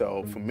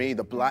 So for me,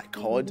 the black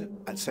cod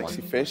at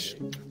Sexy Fish,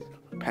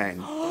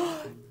 pang.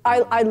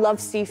 I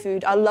love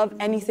seafood. I love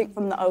anything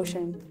from the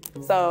ocean.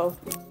 So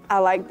I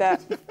like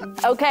that.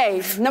 Okay,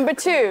 number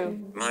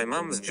 2. My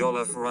mum's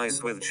jollof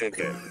rice with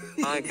chicken.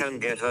 I can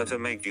get her to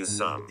make you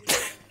some.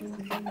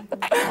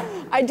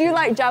 I do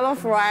like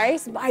jollof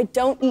rice, but I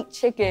don't eat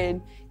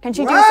chicken. Can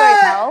she do something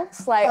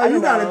else? Like, I don't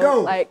you gotta know,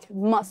 go. like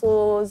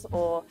mussels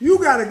or You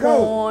gotta go.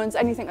 prawns,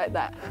 anything like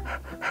that.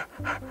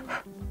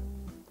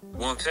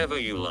 Whatever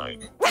you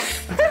like.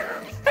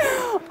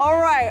 All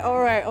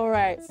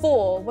right.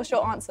 4, what's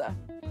your answer?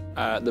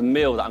 The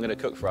meal that I'm going to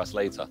cook for us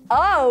later.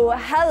 Oh,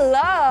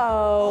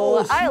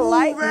 hello. I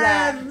like smooth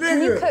that. ass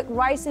Can you nigga. cook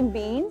rice and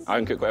beans? I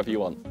can cook whatever you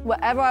want.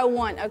 Whatever I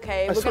want,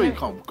 okay. I swear you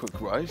can't cook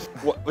rice.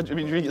 What do you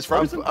mean? You think it's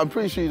frozen? I'm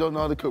pretty sure you don't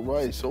know how to cook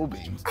rice or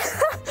beans.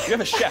 You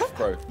have a chef,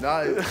 bro.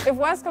 No. If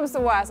worst comes to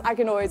worst, I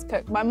can always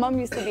cook. My mum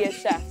used to be a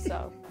chef,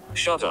 so.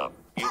 Shut up.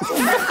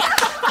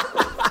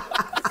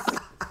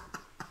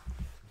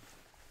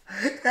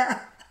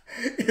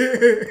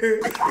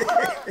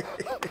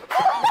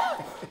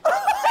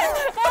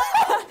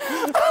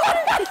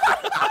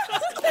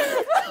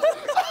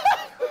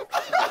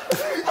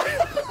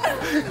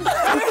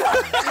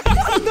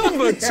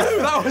 Number 2.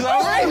 That was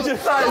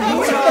outrageous.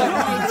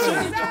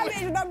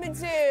 Number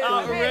 2.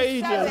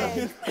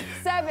 Outrageous.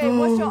 7,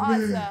 what's your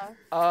answer?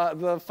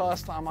 The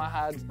first time I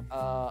had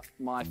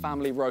my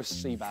family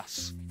roast sea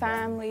bass.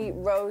 Family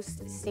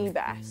roast sea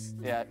bass.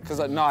 Yeah, because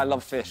I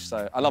love fish,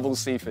 so I love all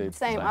seafood.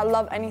 Same, so. I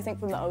love anything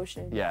from the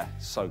ocean. Yeah,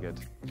 so good.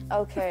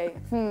 Okay,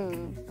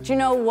 Do you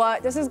know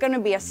what? This is gonna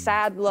be a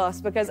sad loss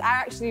because I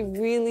actually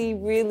really,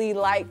 really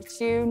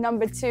liked you,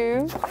 number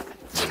 2.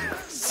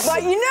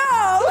 But you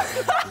know,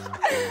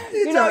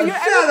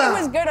 everything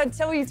was good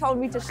until you told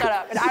me to shut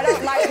up. And I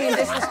don't like being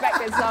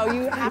disrespected, so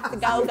you have to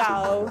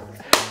go.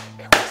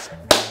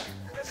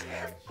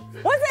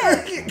 What's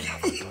it?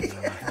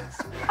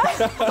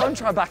 Don't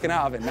try backing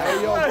out of it now.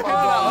 You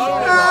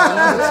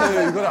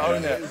gotta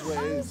own it.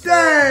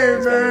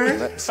 Damn, man.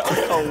 That was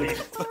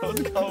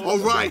cold. All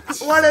right.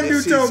 Why did you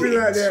this tell is me it.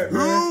 like that,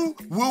 man? Who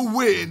will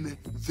win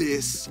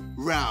this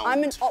round?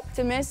 I'm an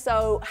optimist,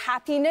 so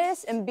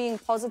happiness and being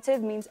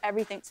positive means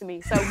everything to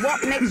me. So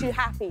what makes you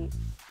happy?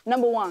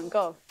 Number 1,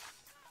 go.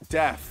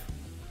 Death.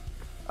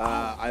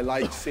 I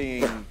like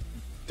seeing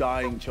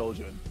dying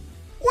children.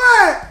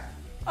 What?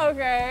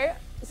 Okay,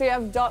 so you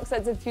have dark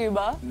sense of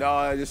humor.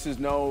 No, this is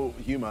no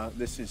humor.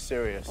 This is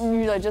serious.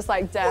 You just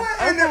like death.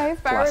 What? Okay, fair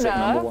Classic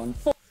enough. number 1.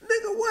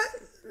 Nigga, what?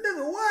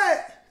 Nigga,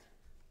 what?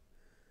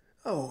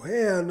 Oh,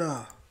 hell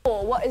nah.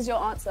 4, what is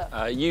your answer?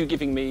 You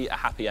giving me a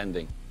happy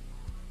ending.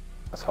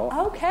 That's hot.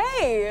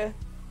 Okay.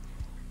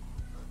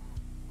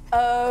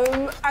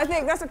 I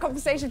think that's a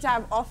conversation to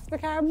have off the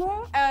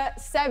camera.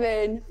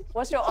 7,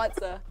 what's your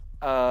answer?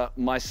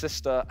 My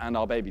sister and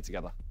our baby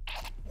together.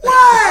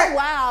 What?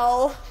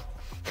 Wow.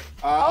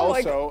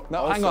 Also,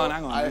 no, hang on.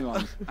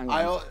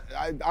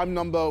 I'm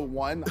number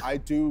one. I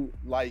do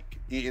like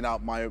eating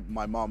out my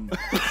mum.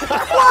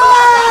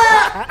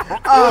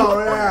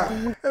 Oh,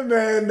 yeah.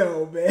 Man,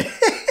 no, man.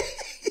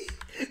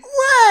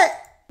 What?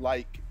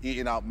 Like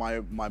eating out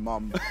my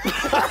mum.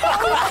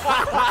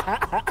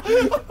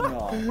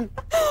 No.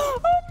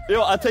 You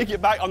know what, I take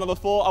it back. I'm number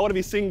 4. I want to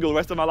be single the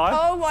rest of my life.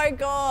 Oh my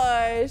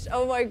gosh.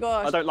 Oh my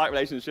gosh. I don't like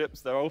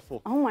relationships. They're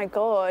awful. Oh my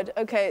God.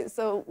 Okay,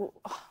 so,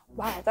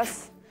 wow,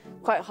 that's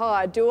quite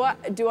hard. Do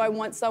I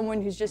want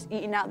someone who's just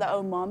eating out their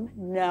own mum?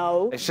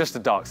 No. It's just a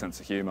dark sense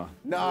of humour.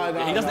 No.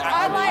 He doesn't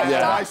I like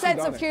dark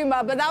sense of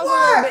humour, but that was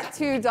a little bit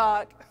too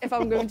dark, if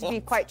I'm going to be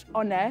quite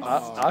honest.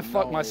 I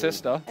fucked my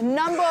sister.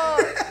 Number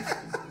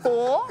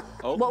 4.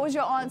 Oh. What was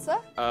your answer?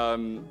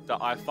 That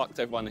I fucked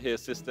everyone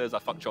here's sisters. I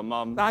fucked your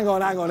mum. Hang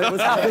on. It was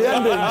happy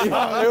ending.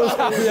 It was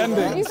happy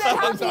ending. You said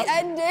happy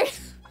ending.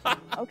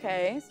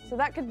 Okay, so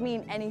that could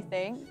mean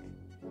anything.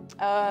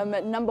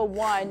 Number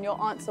 1,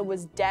 your answer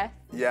was death.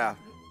 Yeah.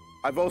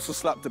 I've also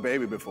slapped a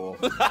baby before.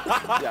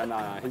 Yeah,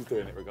 no, he's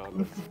doing it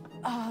regardless. Do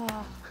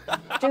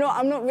you know what?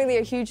 I'm not really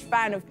a huge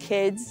fan of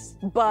kids,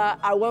 but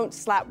I won't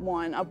slap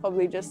one. I'll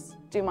probably just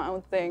do my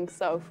own thing.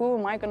 So who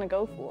am I gonna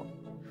go for?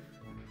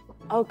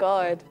 Oh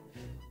God.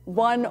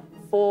 1,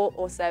 4,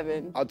 or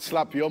 7. I'd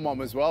slap your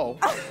mom as well.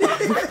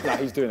 Nah,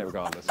 he's doing it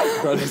regardless.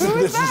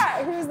 Who's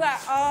that? Who's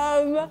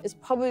that? It's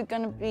probably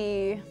gonna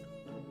be...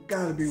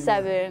 Gotta be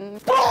 7.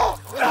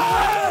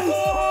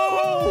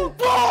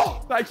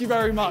 Thank you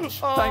very much.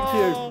 Thank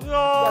you. Thank you.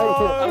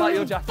 I like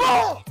your jacket.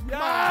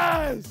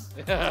 Yes!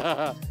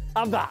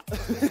 I'm that.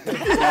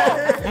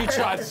 You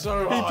tried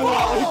so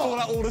hard. He pulled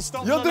out all the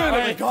stops. You're doing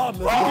it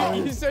regardless.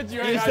 You said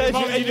you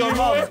ate your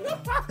mum.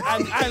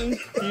 And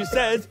you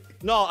said,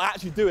 no, I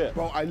actually do it.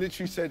 Bro, I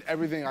literally said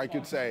everything I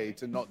could say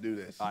to not do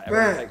this. All right,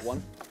 everyone take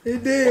one. He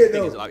did,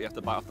 Thing is, though. like, you have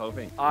to bite off the whole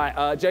thing. All right,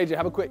 JJ,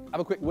 have a quick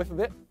whiff of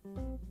it.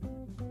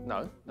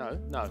 No.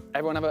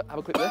 Everyone have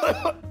a quick whiff.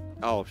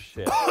 Oh,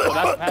 shit. Oh,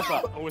 that's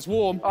pepper. Oh, it's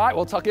warm. All right,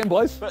 we'll tuck in,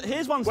 boys. But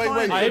here's one Wait,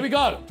 tiny. Here we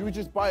go. Do we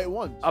just bite it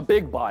once? A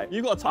big bite.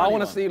 You got a tiny I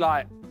want to one. see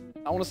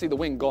I want to see the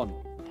wing gone.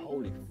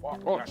 Holy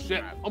fuck. Oh,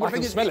 shit. I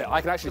can smell it.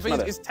 I can actually smell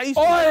it. It's tasty.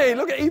 Oi,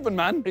 look at Ethan,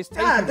 man. It's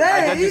tasty. God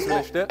damn, He's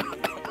finished it.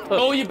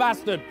 Oh, you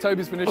bastard.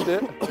 Toby's finished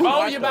it.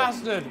 Oh, you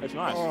bastard. It's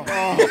nice. Oh,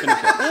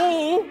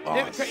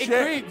 it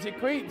shit.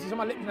 creeps. It's on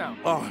my lips now.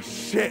 Oh,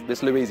 shit.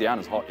 This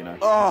Louisiana's hot, you know.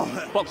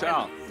 Oh. Box it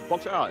out.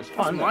 Box it out. It's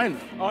fine. Mine.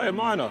 Oh, yeah,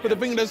 mine are. But the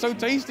thing, they're so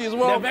tasty as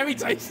well. They're very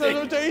tasty.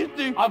 They're so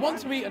tasty. I want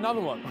to eat another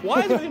one.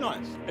 Why is it really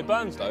nice? It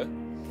burns, though.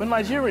 We're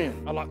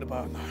Nigerian. I like the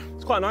burn, though.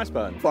 It's quite a nice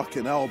burn.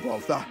 Fucking hell,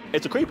 bro.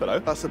 It's a creeper, though.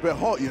 That's a bit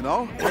hot, you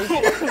know?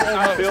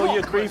 I feel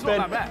you're creeping. It's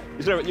not that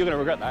bad. You're going to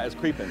regret that. It's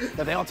creeping.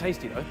 No, they are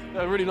tasty, though.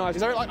 They're really nice.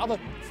 Is there like other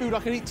food I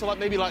can eat to like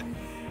maybe like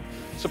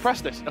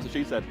suppress this? That's what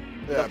she said.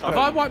 Yeah, Have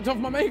I wiped off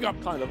my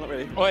makeup? Kind of, not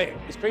really. Oh, wait,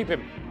 it's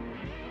creeping.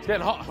 It's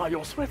getting hot. Oh,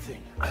 you're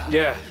sweating.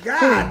 Yeah.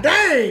 God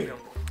damn!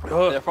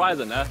 The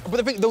fries in there. But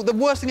the thing, the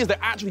worst thing is they're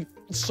actually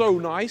so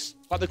nice.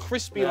 Like the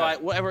crispy,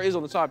 like whatever it is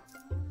on the side.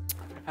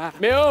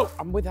 Mio,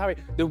 I'm with Harry.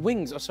 The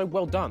wings are so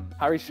well done.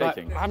 Harry's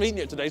shaking. Like, I haven't eaten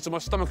it today, so my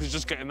stomach is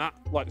just getting that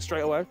like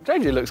straight away.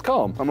 JJ looks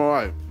calm. I'm all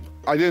right.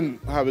 I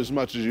didn't have as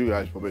much as you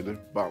guys probably did,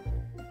 but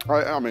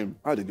I mean,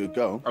 I had a good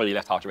go. Oh, you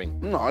left half your wing.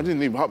 No, I didn't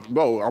leave half.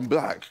 Bro, I'm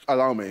black.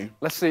 Allow me.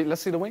 Let's see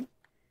the wing.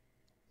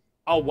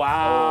 Oh,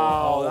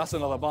 wow. Oh, that's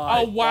another bite.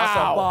 Oh,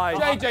 wow. That's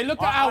a bite. JJ,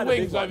 look at our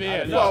wings over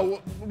here. Bro,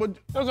 Look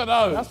at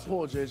those. That's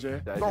poor,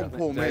 JJ. don't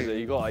pull me. JJ,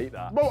 you gotta eat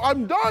that. Bro,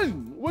 I'm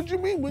done. What do you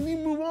mean? We need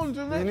to move on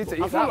to the next You need to one.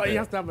 eat I feel that like he bit.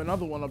 has to have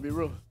another one, I'll be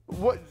real.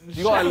 What?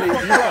 You gotta leave. You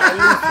gotta at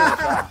least finish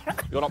that.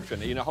 You got an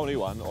option. You know, a whole new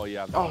one, or you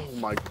have. Oh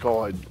my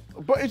God.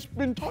 But it's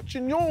been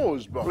touching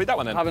yours, bro. Read that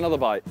one then. Have another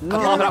bite. Get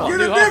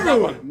a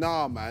different one.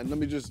 Nah, man. Let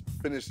me just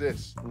finish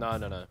this.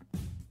 No.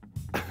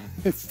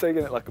 He's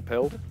taking it like a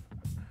pill.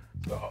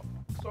 Stop.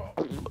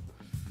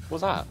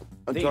 What's that?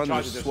 I'm trying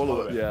to just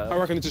swallow it. Yeah. I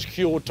reckon it just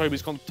cured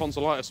Toby's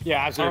tonsillitis.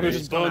 Yeah, absolutely. I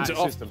just burnt it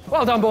off.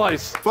 Well done,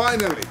 boys.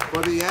 Finally,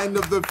 for the end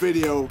of the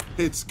video,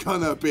 it's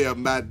gonna be a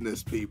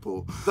madness,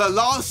 people. The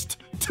last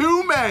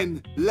 2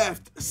 men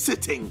left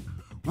sitting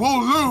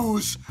will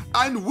lose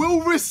and will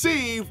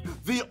receive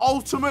the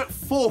ultimate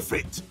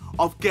forfeit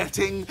of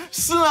getting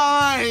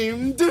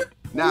slimed.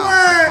 Now,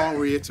 I can't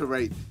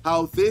reiterate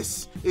how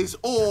this is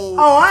all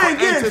I ain't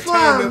for getting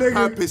slimed, entertainment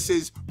nigga.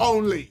 purposes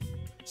only.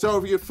 So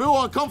if you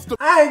feel uncomfortable,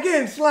 I ain't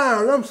getting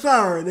slimed. I'm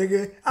sorry,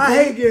 nigga. I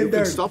hate getting you can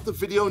dirty. stop the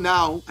video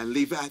now and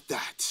leave it at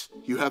that.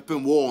 You have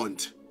been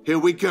warned. Here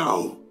we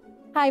go.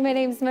 Hi, my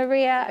name's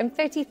Maria. I'm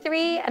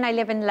 33 and I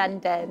live in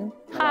London.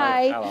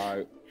 Hi.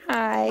 Hello.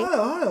 Hi.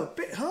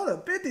 Hold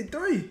up,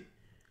 53.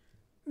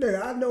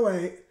 Nigga, I know I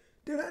ain't.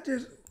 Did I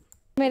just...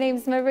 My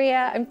name's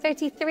Maria. I'm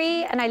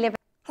 33 and I live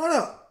Hold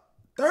up,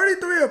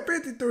 33 or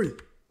 53?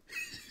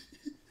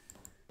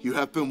 You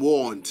have been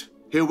warned.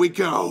 Here we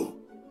go.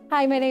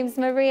 Hi, my name's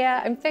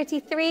Maria. I'm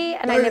 33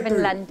 and I live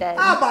in London.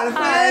 I'm about to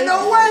say, ain't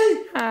no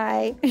way.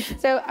 Hi.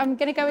 So I'm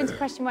going to go into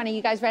question 1. Are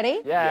you guys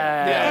ready?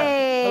 Yeah.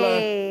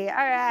 Hey. All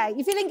right.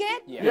 You feeling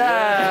good?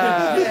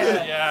 Yeah.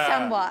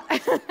 Somewhat.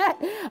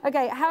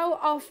 Okay, how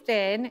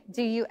often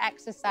do you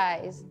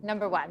exercise?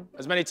 Number 1.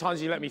 As many times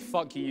as you let me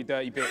fuck you, you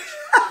dirty bitch.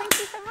 Thank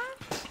you so much.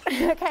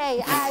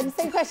 Okay,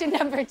 same question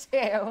number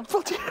 2.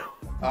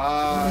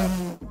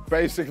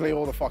 Basically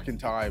all the fucking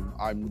time.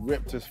 I'm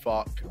ripped as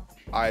fuck.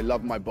 I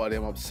love my body.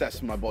 I'm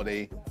obsessed with my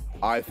body.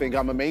 I think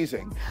I'm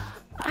amazing.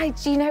 Do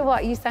you know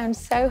what? You sound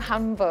so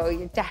humble.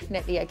 You're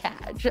definitely a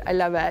catch. I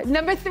love it.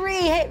 Number 3,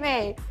 hit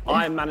me.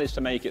 I managed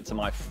to make it to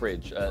my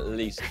fridge at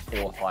least 4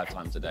 or 5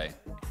 times a day.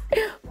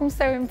 I'm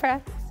so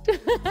impressed.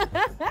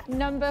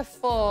 Number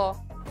 4.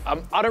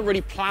 I don't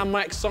really plan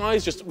my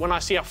exercise. Just when I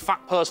see a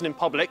fat person in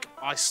public,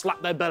 I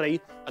slap their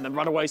belly and then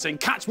run away saying,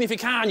 "Catch me if you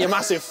can, you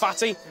massive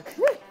fatty."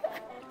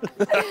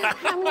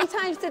 How many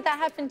times did that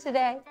happen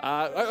today?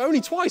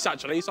 Only twice,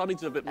 actually, so I need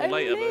to do a bit more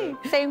later.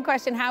 But... Same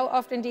question, how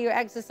often do you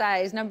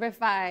exercise? Number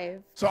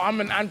 5. So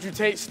I'm an Andrew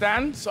Tate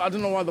stan, so I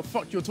don't know why the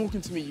fuck you're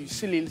talking to me, you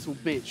silly little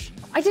bitch.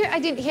 I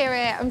didn't hear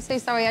it. I'm so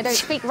sorry. I don't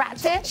speak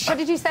ratchet. What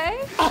did you say?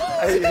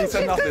 He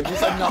said nothing. He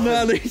said nothing.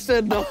 No, he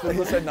said nothing.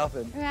 He said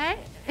nothing. Right?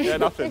 Yeah,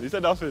 nothing. He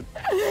said nothing.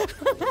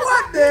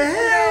 What the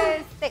hell?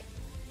 6.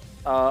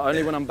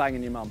 Only when I'm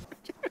banging your mum.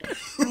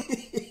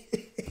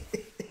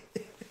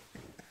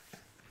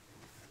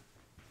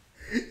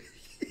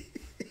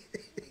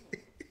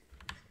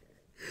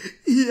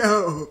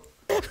 Yo.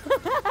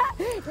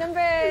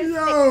 Number 6.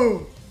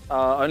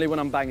 Only when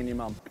I'm banging your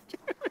mum.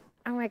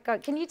 Oh my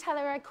God, can you tell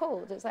her I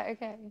called? Is that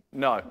okay?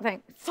 No.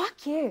 Thanks.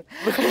 Fuck you.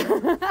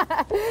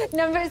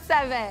 Number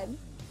 7.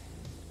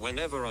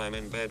 Whenever I'm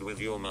in bed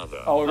with your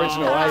mother. Oh,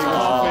 original 8.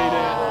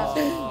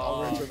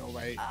 Original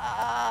 8.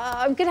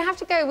 I'm gonna have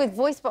to go with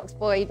Voice Box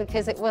Boy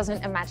because it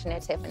wasn't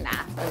imaginative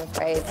enough, I'm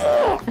afraid.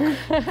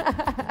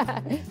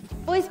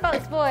 Voice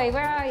Box Boy,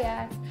 where are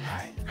you?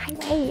 Hi. Hi,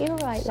 mate, you all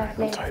right,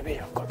 lovely? I'm Toby,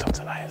 I've got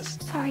tonsillitis.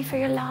 Sorry for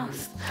your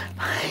loss.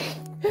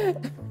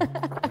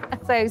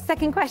 So,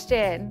 second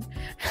question.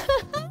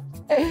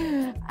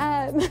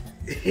 I'm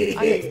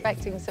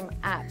expecting some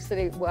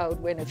absolute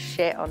whirlwind of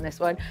shit on this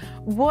one.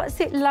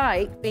 What's it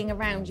like being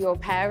around your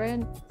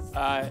parents?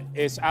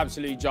 It's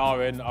absolutely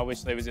jarring. I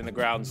wish they was in the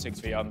ground 6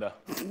 feet under.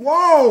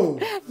 Whoa!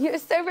 You're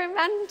so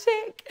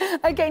romantic.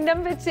 Okay,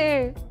 number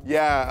 2.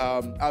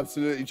 Yeah,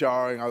 absolutely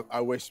jarring.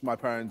 I wish my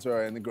parents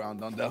were in the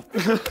ground under.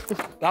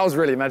 That was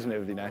really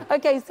imaginative, you know.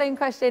 Okay, same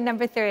question,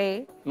 number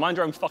 3. Mind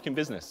your own fucking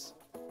business.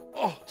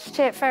 Oh,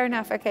 shit, fair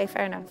enough. Okay,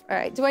 fair enough. All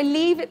right, do I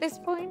leave at this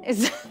point?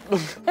 All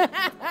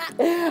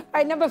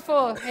right, number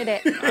 4, hit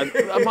it.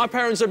 My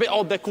parents are a bit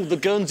odd. They're called the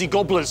Guernsey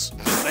Gobblers.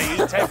 They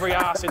eat every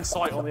ass in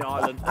sight on the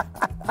island.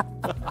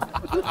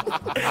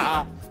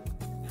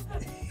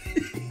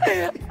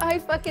 I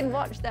fucking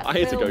watched that I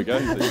had to go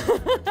Guernsey.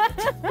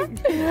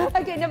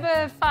 Okay,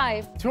 number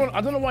 5.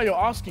 I don't know why you're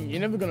asking. You're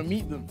never gonna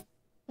meet them.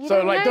 You So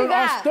don't like, know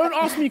don't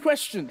ask me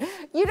questions.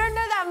 You don't know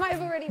that. I might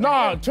have already.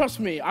 Nah, trust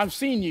me. I've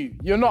seen you.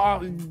 You're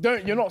not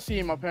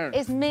seeing my parents.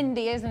 It's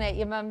Mindy, isn't it?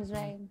 Your mum's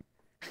name.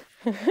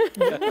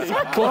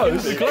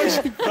 Close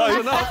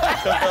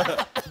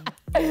enough.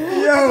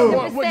 Yo.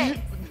 Number 6.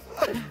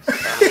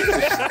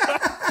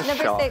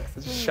 Number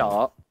 6. Shut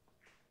up.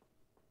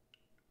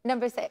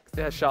 Number 6.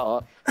 Yeah, shut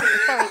up.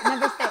 Sorry,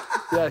 number 6.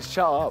 Yeah,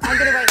 shut up. I'm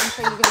gonna wait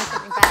until you give me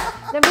something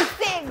better. Number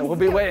 6. We'll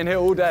be waiting here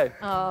all day.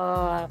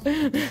 Oh.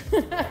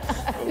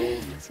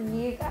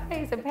 You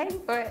guys are paying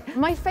for it.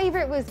 My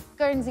favourite was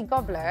Guernsey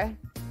Gobbler.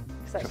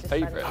 Your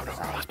favourite? Oh, no,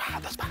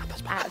 that's bad.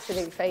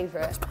 Absolute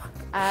favourite.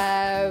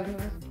 I'm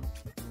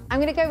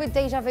gonna go with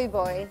Deja Vu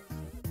Boy.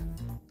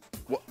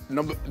 What,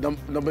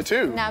 number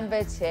 2?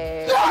 Number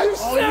 2.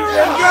 Yes!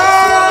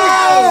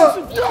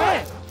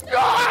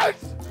 Yes!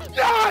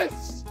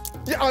 Yes!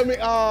 Yeah, I mean,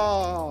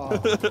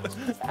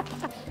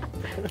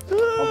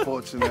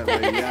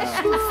 unfortunately,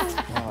 yeah.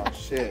 Oh,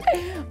 shit.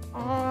 Yeah,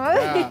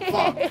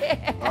 fuck.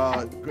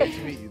 Great to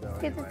meet you, though.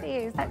 Good to see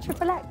you. Is that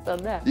triple X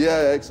on there?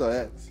 Yeah,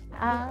 XIX.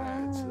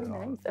 Nice.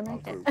 Come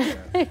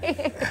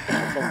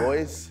on,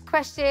 boys.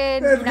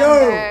 Question Let's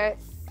number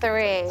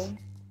 3.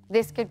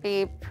 This could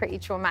be pretty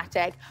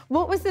traumatic.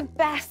 What was the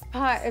best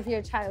part of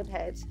your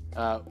childhood?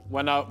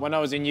 When I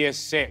was in year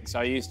 6,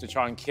 I used to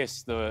try and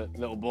kiss the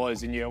little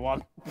boys in year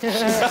 1.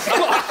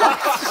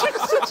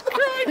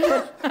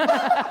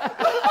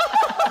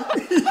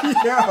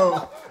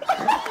 Yo,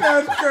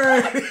 that's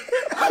crazy.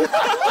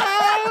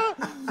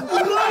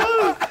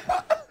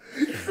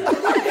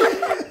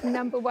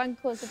 Number 1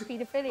 cause of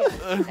paedophilia.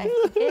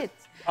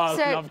 Kids.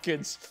 I love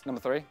kids. Number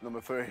 3. Number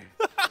 3.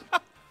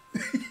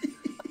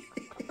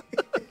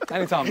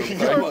 Anytime.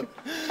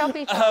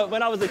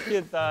 When I was a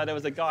kid, there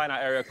was a guy in our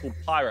area called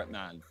Pirate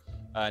Man,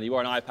 and he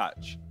wore an eye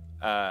patch,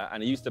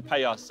 and he used to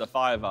pay us a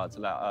 £5 to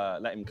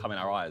let him come in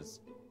our eyes.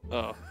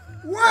 Oh.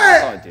 What? I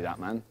can't do that,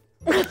 man.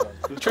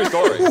 True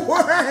story.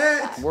 What?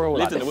 We're all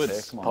Lived like in the this woods.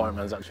 here, come on. Pirate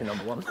Man's actually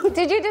number 1.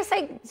 Did you just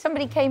say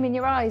somebody came in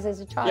your eyes as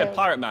a child? Yeah,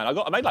 Pirate Man.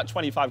 I made like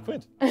 25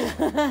 quid.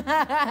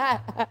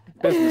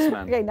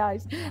 Businessman. Okay,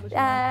 nice.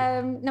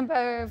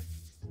 Number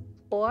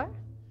 4.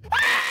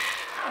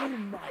 Oh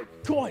my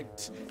God.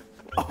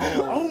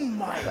 Oh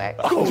my God.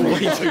 Oh,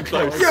 way too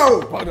close.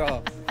 Yo, what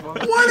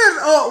is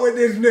up with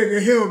this nigga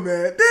here,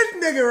 man? This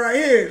nigga right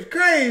here is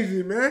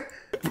crazy, man.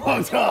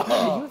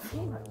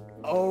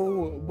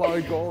 Oh my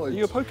God. Are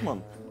you a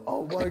Pokemon?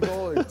 Oh my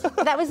God.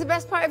 That was the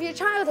best part of your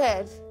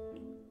childhood.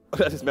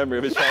 That's his memory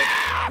of his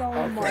child.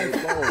 Oh my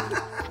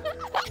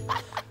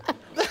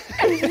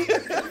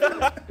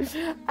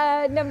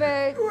God.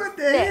 Number What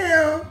the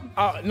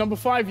hell? Number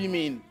 5, you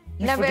mean?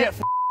 You Number- forget.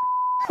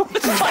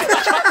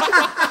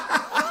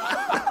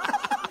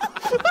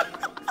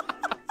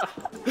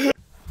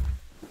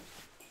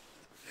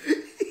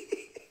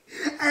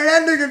 Hey,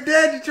 that nigga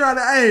Daddy trying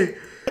to,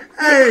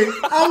 hey,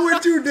 I'm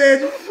with you,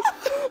 Daddy.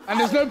 And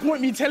there's no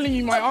point me telling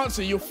you my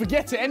answer. You'll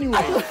forget it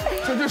anyway.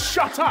 So just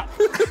shut up.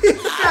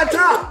 Shut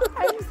up.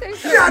 I'm so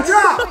sorry. Shut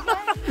up.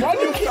 Why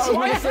do you keep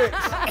quiet?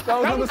 That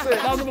was number 6.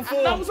 That was number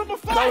 4. That was number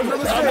 5. That was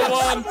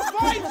number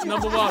 6.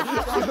 Number 1.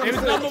 It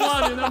was number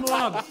 1. It was number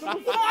 1. Number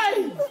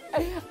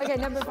 5. Okay,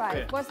 number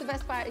 5. What's the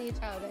best part of your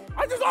childhood?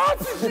 I just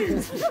answered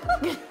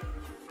you.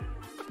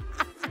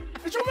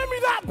 Is your memory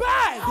that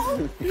bad?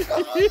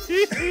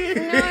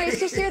 No, it's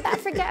just you're that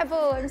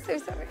forgettable. I'm so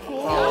sorry.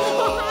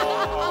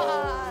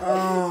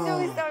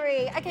 So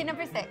sorry. Okay,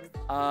 number 6.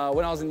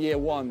 When I was in year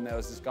 1, there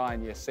was this guy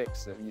in year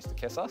 6 that used to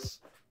kiss us.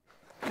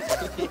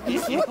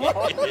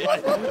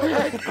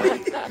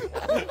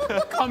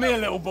 Come here,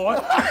 little boy.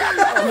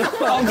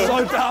 I'm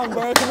so down,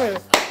 bro. Come here.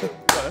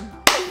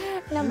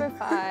 Number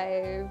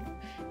 5.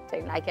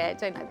 Don't like it.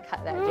 Don't like the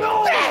cut there.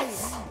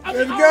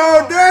 Let's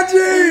go,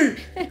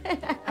 Daddy.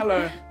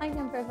 Hello. I'm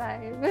number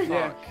 5.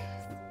 Yeah.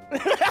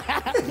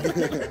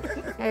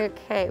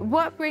 Okay,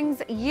 what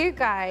brings you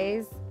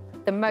guys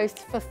the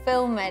most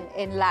fulfillment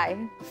in life?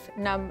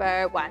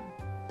 Number 1.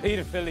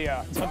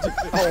 Paedophilia.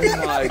 Oh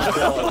my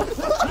God.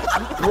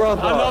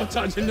 Brother. I love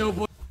touching little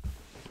boys.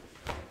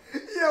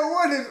 Yo,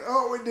 what is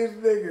up with this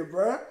nigga,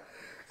 bro?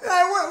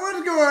 Like,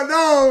 what's going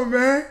on,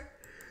 man?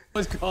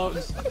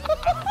 Cops.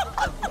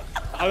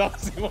 I love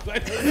seeing what they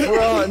do.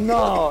 Bro,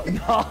 no.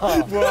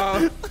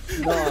 Bro.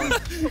 No. In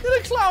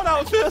a clown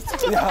outfit.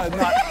 Yeah,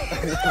 no.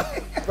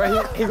 Bro,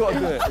 he got to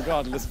do it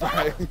regardless, bro.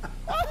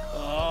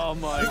 Oh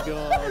my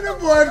God. The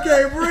boys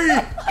can't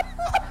breathe.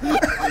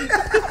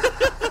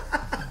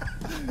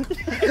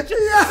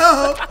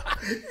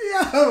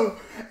 Yo,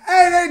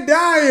 hey, they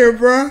dying,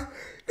 bro.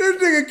 This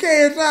nigga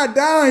can't stop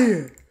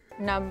dying.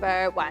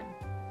 Number 1.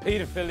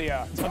 Paedophilia.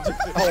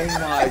 Oh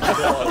my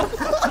God.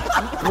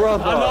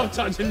 Brother. I love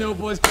touching little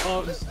boys'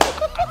 cocks.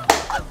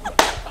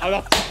 I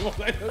love seeing what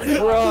they do.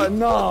 Bro,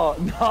 no.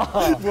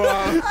 Bro.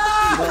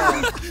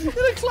 In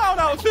a clown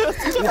outfit.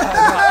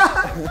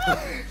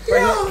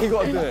 Bro, he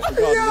got to do it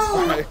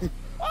regardless, bro.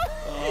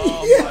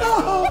 Oh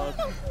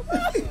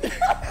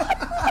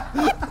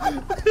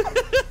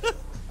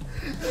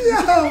Yo,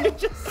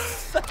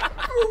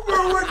 bro,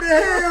 what the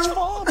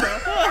hell?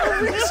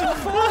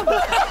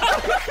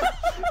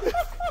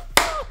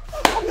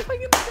 I'm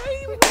playing the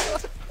game.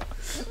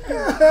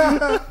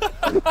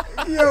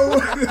 Yo,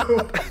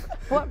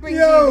 What brings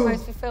you the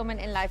most fulfillment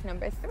in life?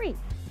 Number 3.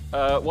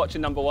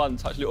 Watching number 1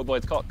 touch little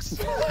boys' cocks.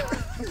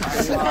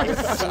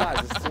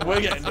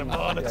 We're getting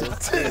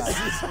demonetized.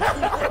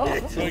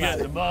 We're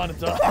getting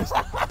demonetized.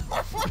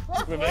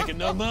 We're making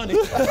no money.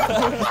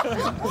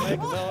 We're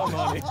making no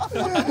money.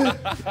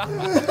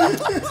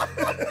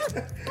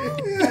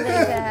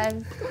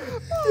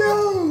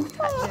 Yo.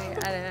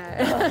 I don't know.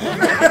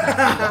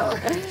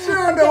 She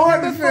don't know what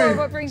to Number 4, say.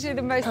 what brings you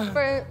the most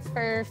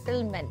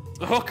fulfillment?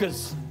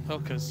 Hookers.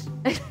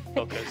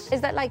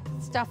 Is that like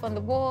stuff on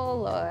the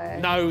wall or?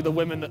 No, the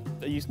women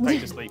that you used to pay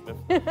to sleep with.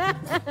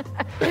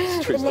 It's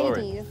a true The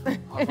story. ladies.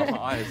 I've got my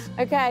eyes.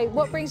 Okay,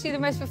 what brings you the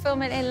most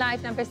fulfillment in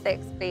life? Number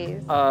 6,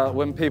 please.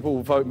 When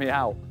people vote me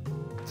out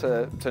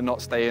to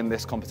not stay in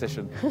this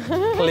competition.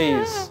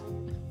 Please.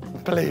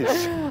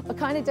 Please. I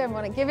kind of don't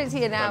want to give it to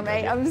you now,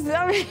 mate. I'm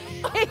sorry.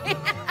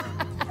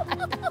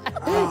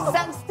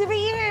 Sucks to be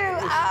you.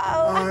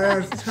 Oh,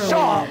 that's terrible. Shut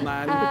up,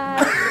 man. I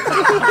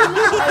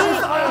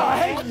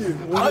hate you.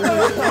 I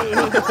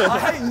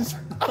hate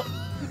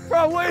you.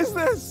 Bro, what is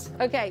this?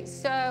 Okay,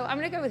 so I'm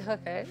going to go with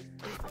hookers.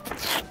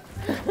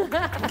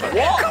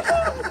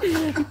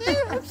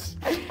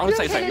 I would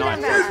say St.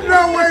 Nine. There's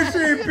no way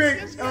she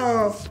picked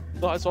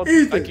Nice one.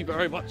 Ethan. Thank you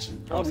very much.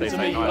 Lovely to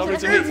meet you. St. Lovely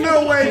to There's meet you.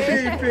 no way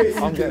she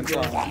picked I'm getting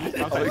some.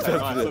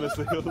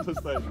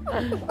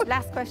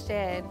 Last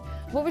question.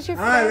 What was your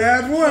All right,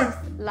 last one.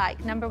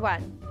 like? Number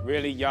 1.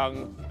 Really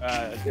young,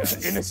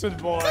 innocent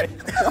boy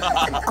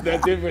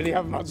that didn't really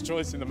have much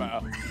choice in the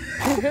matter.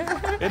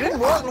 It didn't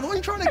work. What are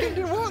you trying to get? It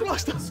didn't work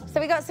last time. So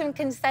we got some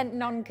consent,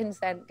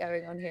 non-consent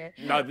going on here.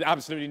 No,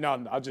 absolutely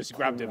none. I just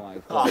grabbed him. Oh my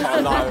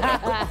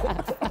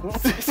God.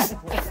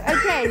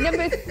 Okay,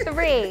 number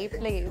 3,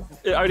 please.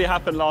 It only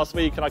happened last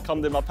week and I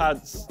cummed in my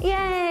pants.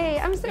 Yay,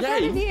 I'm so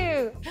proud of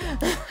you.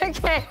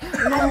 Okay,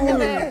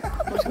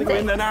 What's going to go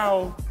in there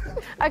now?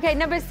 okay,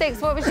 number 6,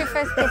 what was your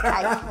first piss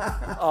take?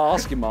 Oh,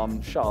 ask your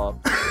mum. Shut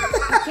up.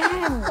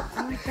 Again. Oh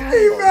my God.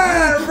 He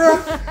mad, bro.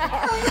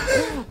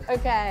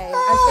 Okay, I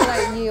feel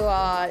like you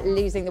are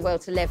losing the will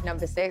to live,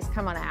 number 6.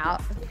 Come on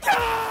out.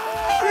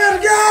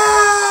 Let's go!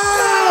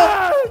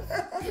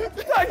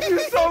 Thank you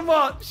so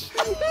much.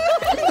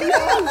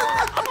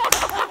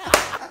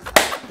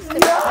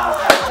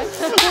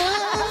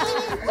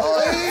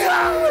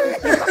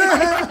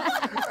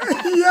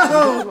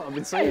 Yo!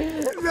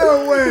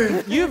 No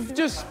way! You've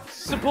just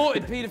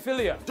supported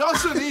paedophilia.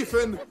 Josh and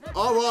Ethan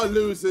are our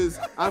losers,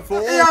 and for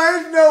all... Yo,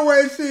 there's no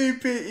way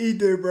CP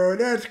either, bro.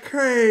 That's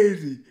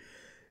crazy.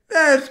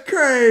 That's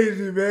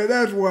crazy, man.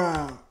 That's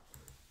wild.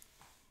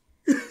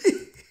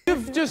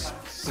 You've just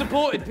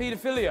supported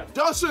paedophilia.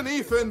 Josh and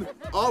Ethan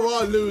are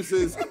our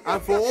losers,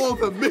 and for all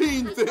the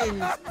mean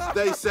things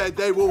they said,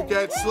 they will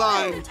get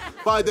slimed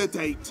by the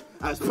date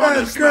as punishment.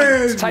 That's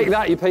crazy. Take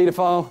that, you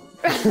paedophile.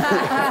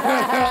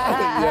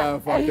 Yeah,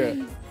 fuck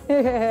it.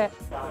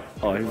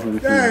 Oh, he's really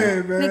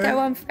Damn, We man. go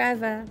on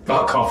forever.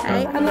 Fuck off,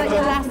 Okay, I'm like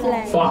your last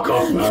leg. Fuck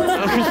off, man.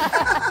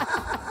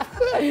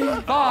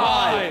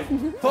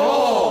 5,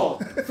 4,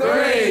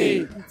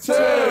 3,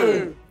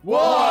 2,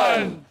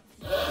 1.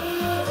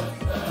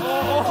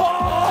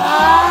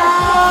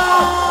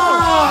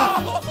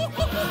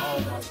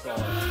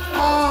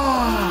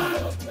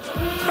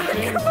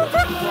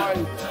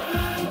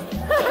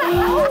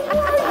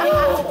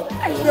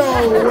 No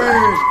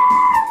way.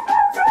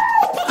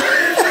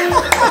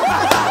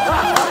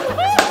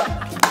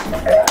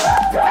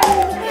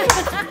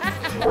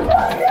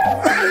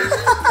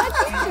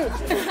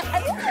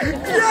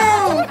 Yo!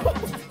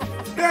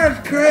 That's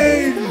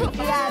crazy.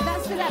 Yeah,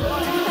 that's for that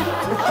one.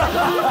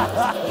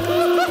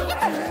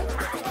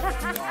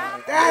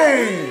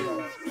 Dang.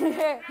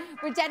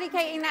 We're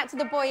dedicating that to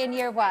the boy in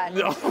year 1.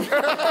 Thank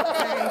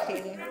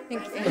you.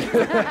 Thank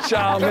you.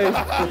 Charming.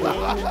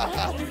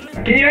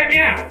 Can you let me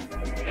out?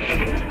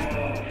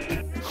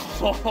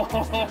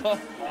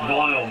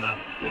 Vile, man.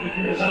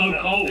 It's so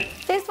cold.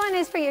 This one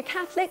is for your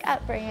Catholic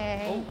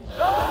upbringing.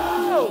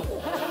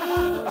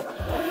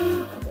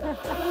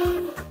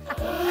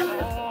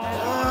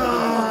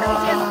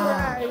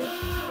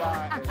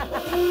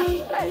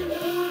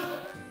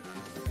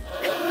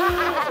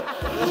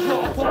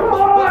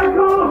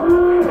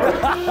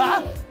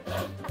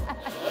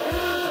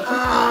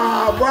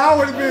 Bro, I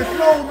would have been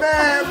so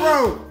mad, bro.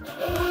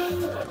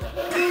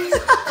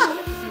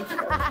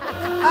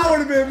 I would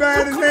have been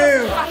mad as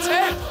hell. That's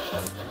it.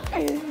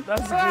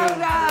 That's good.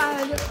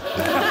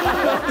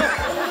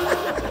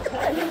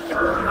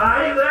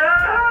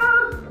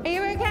 Are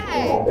you okay?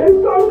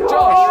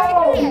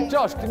 Josh,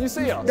 Josh, can you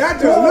see us?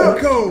 That just look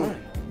cool.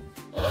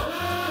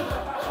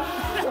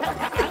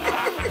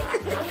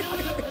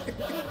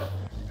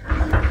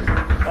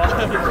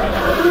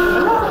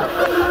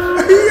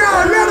 Yo,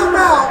 let him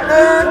out,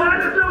 man.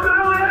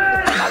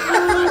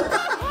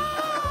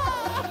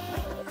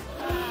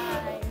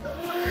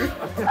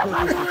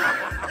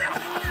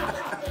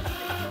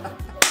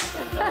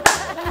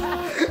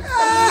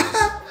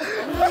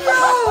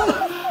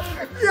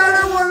 Yo,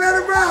 they won't let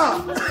him out.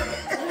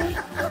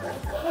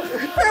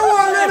 They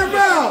won't let him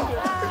out.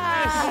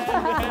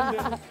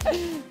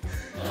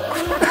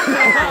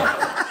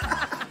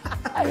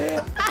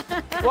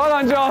 Well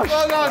done, Josh.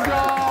 Well done,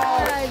 Josh.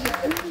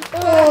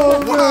 Oh,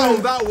 wow,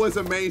 that was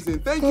amazing.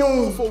 Thank you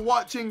all for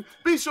watching.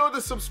 Be sure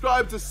to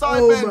subscribe to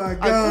Sidemen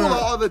and all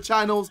our other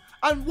channels.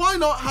 And why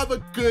not have a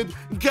good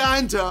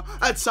gander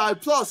at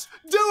Side Plus?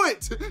 Do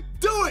it!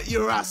 Do it,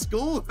 you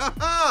rascal!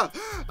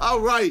 All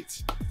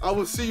right. I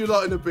will see you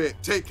lot in a bit.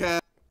 Take care.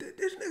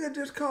 This nigga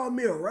just called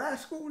me a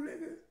rascal,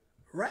 nigga.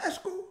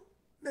 Rascal?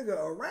 Nigga,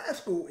 a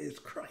rascal is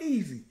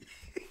crazy.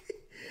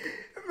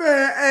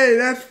 Man, hey,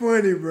 that's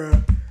funny,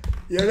 bro.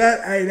 Yo,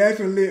 that's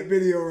a lit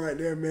video right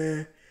there,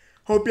 man.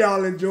 Hope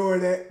y'all enjoy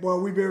that. Boy,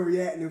 we've been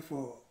reacting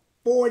for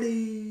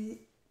 50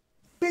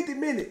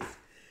 minutes.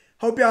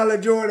 Hope y'all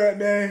enjoy that,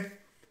 man.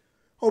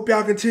 Hope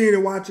y'all continue to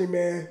watch it,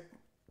 man.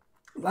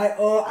 Like,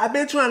 I've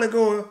been trying to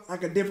go in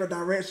like a different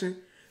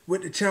direction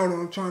with the channel.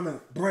 I'm trying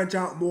to branch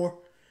out more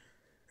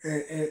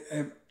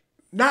and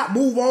not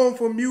move on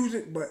from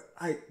music, but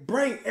like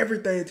bring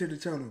everything to the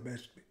channel,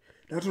 basically.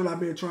 That's what I've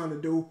been trying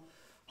to do.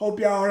 Hope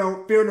y'all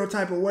don't feel no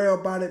type of way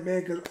about it,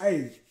 man, because,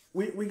 hey,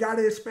 we got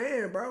to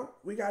expand, bro.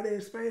 We got to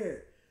expand.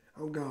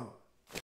 I'm gone.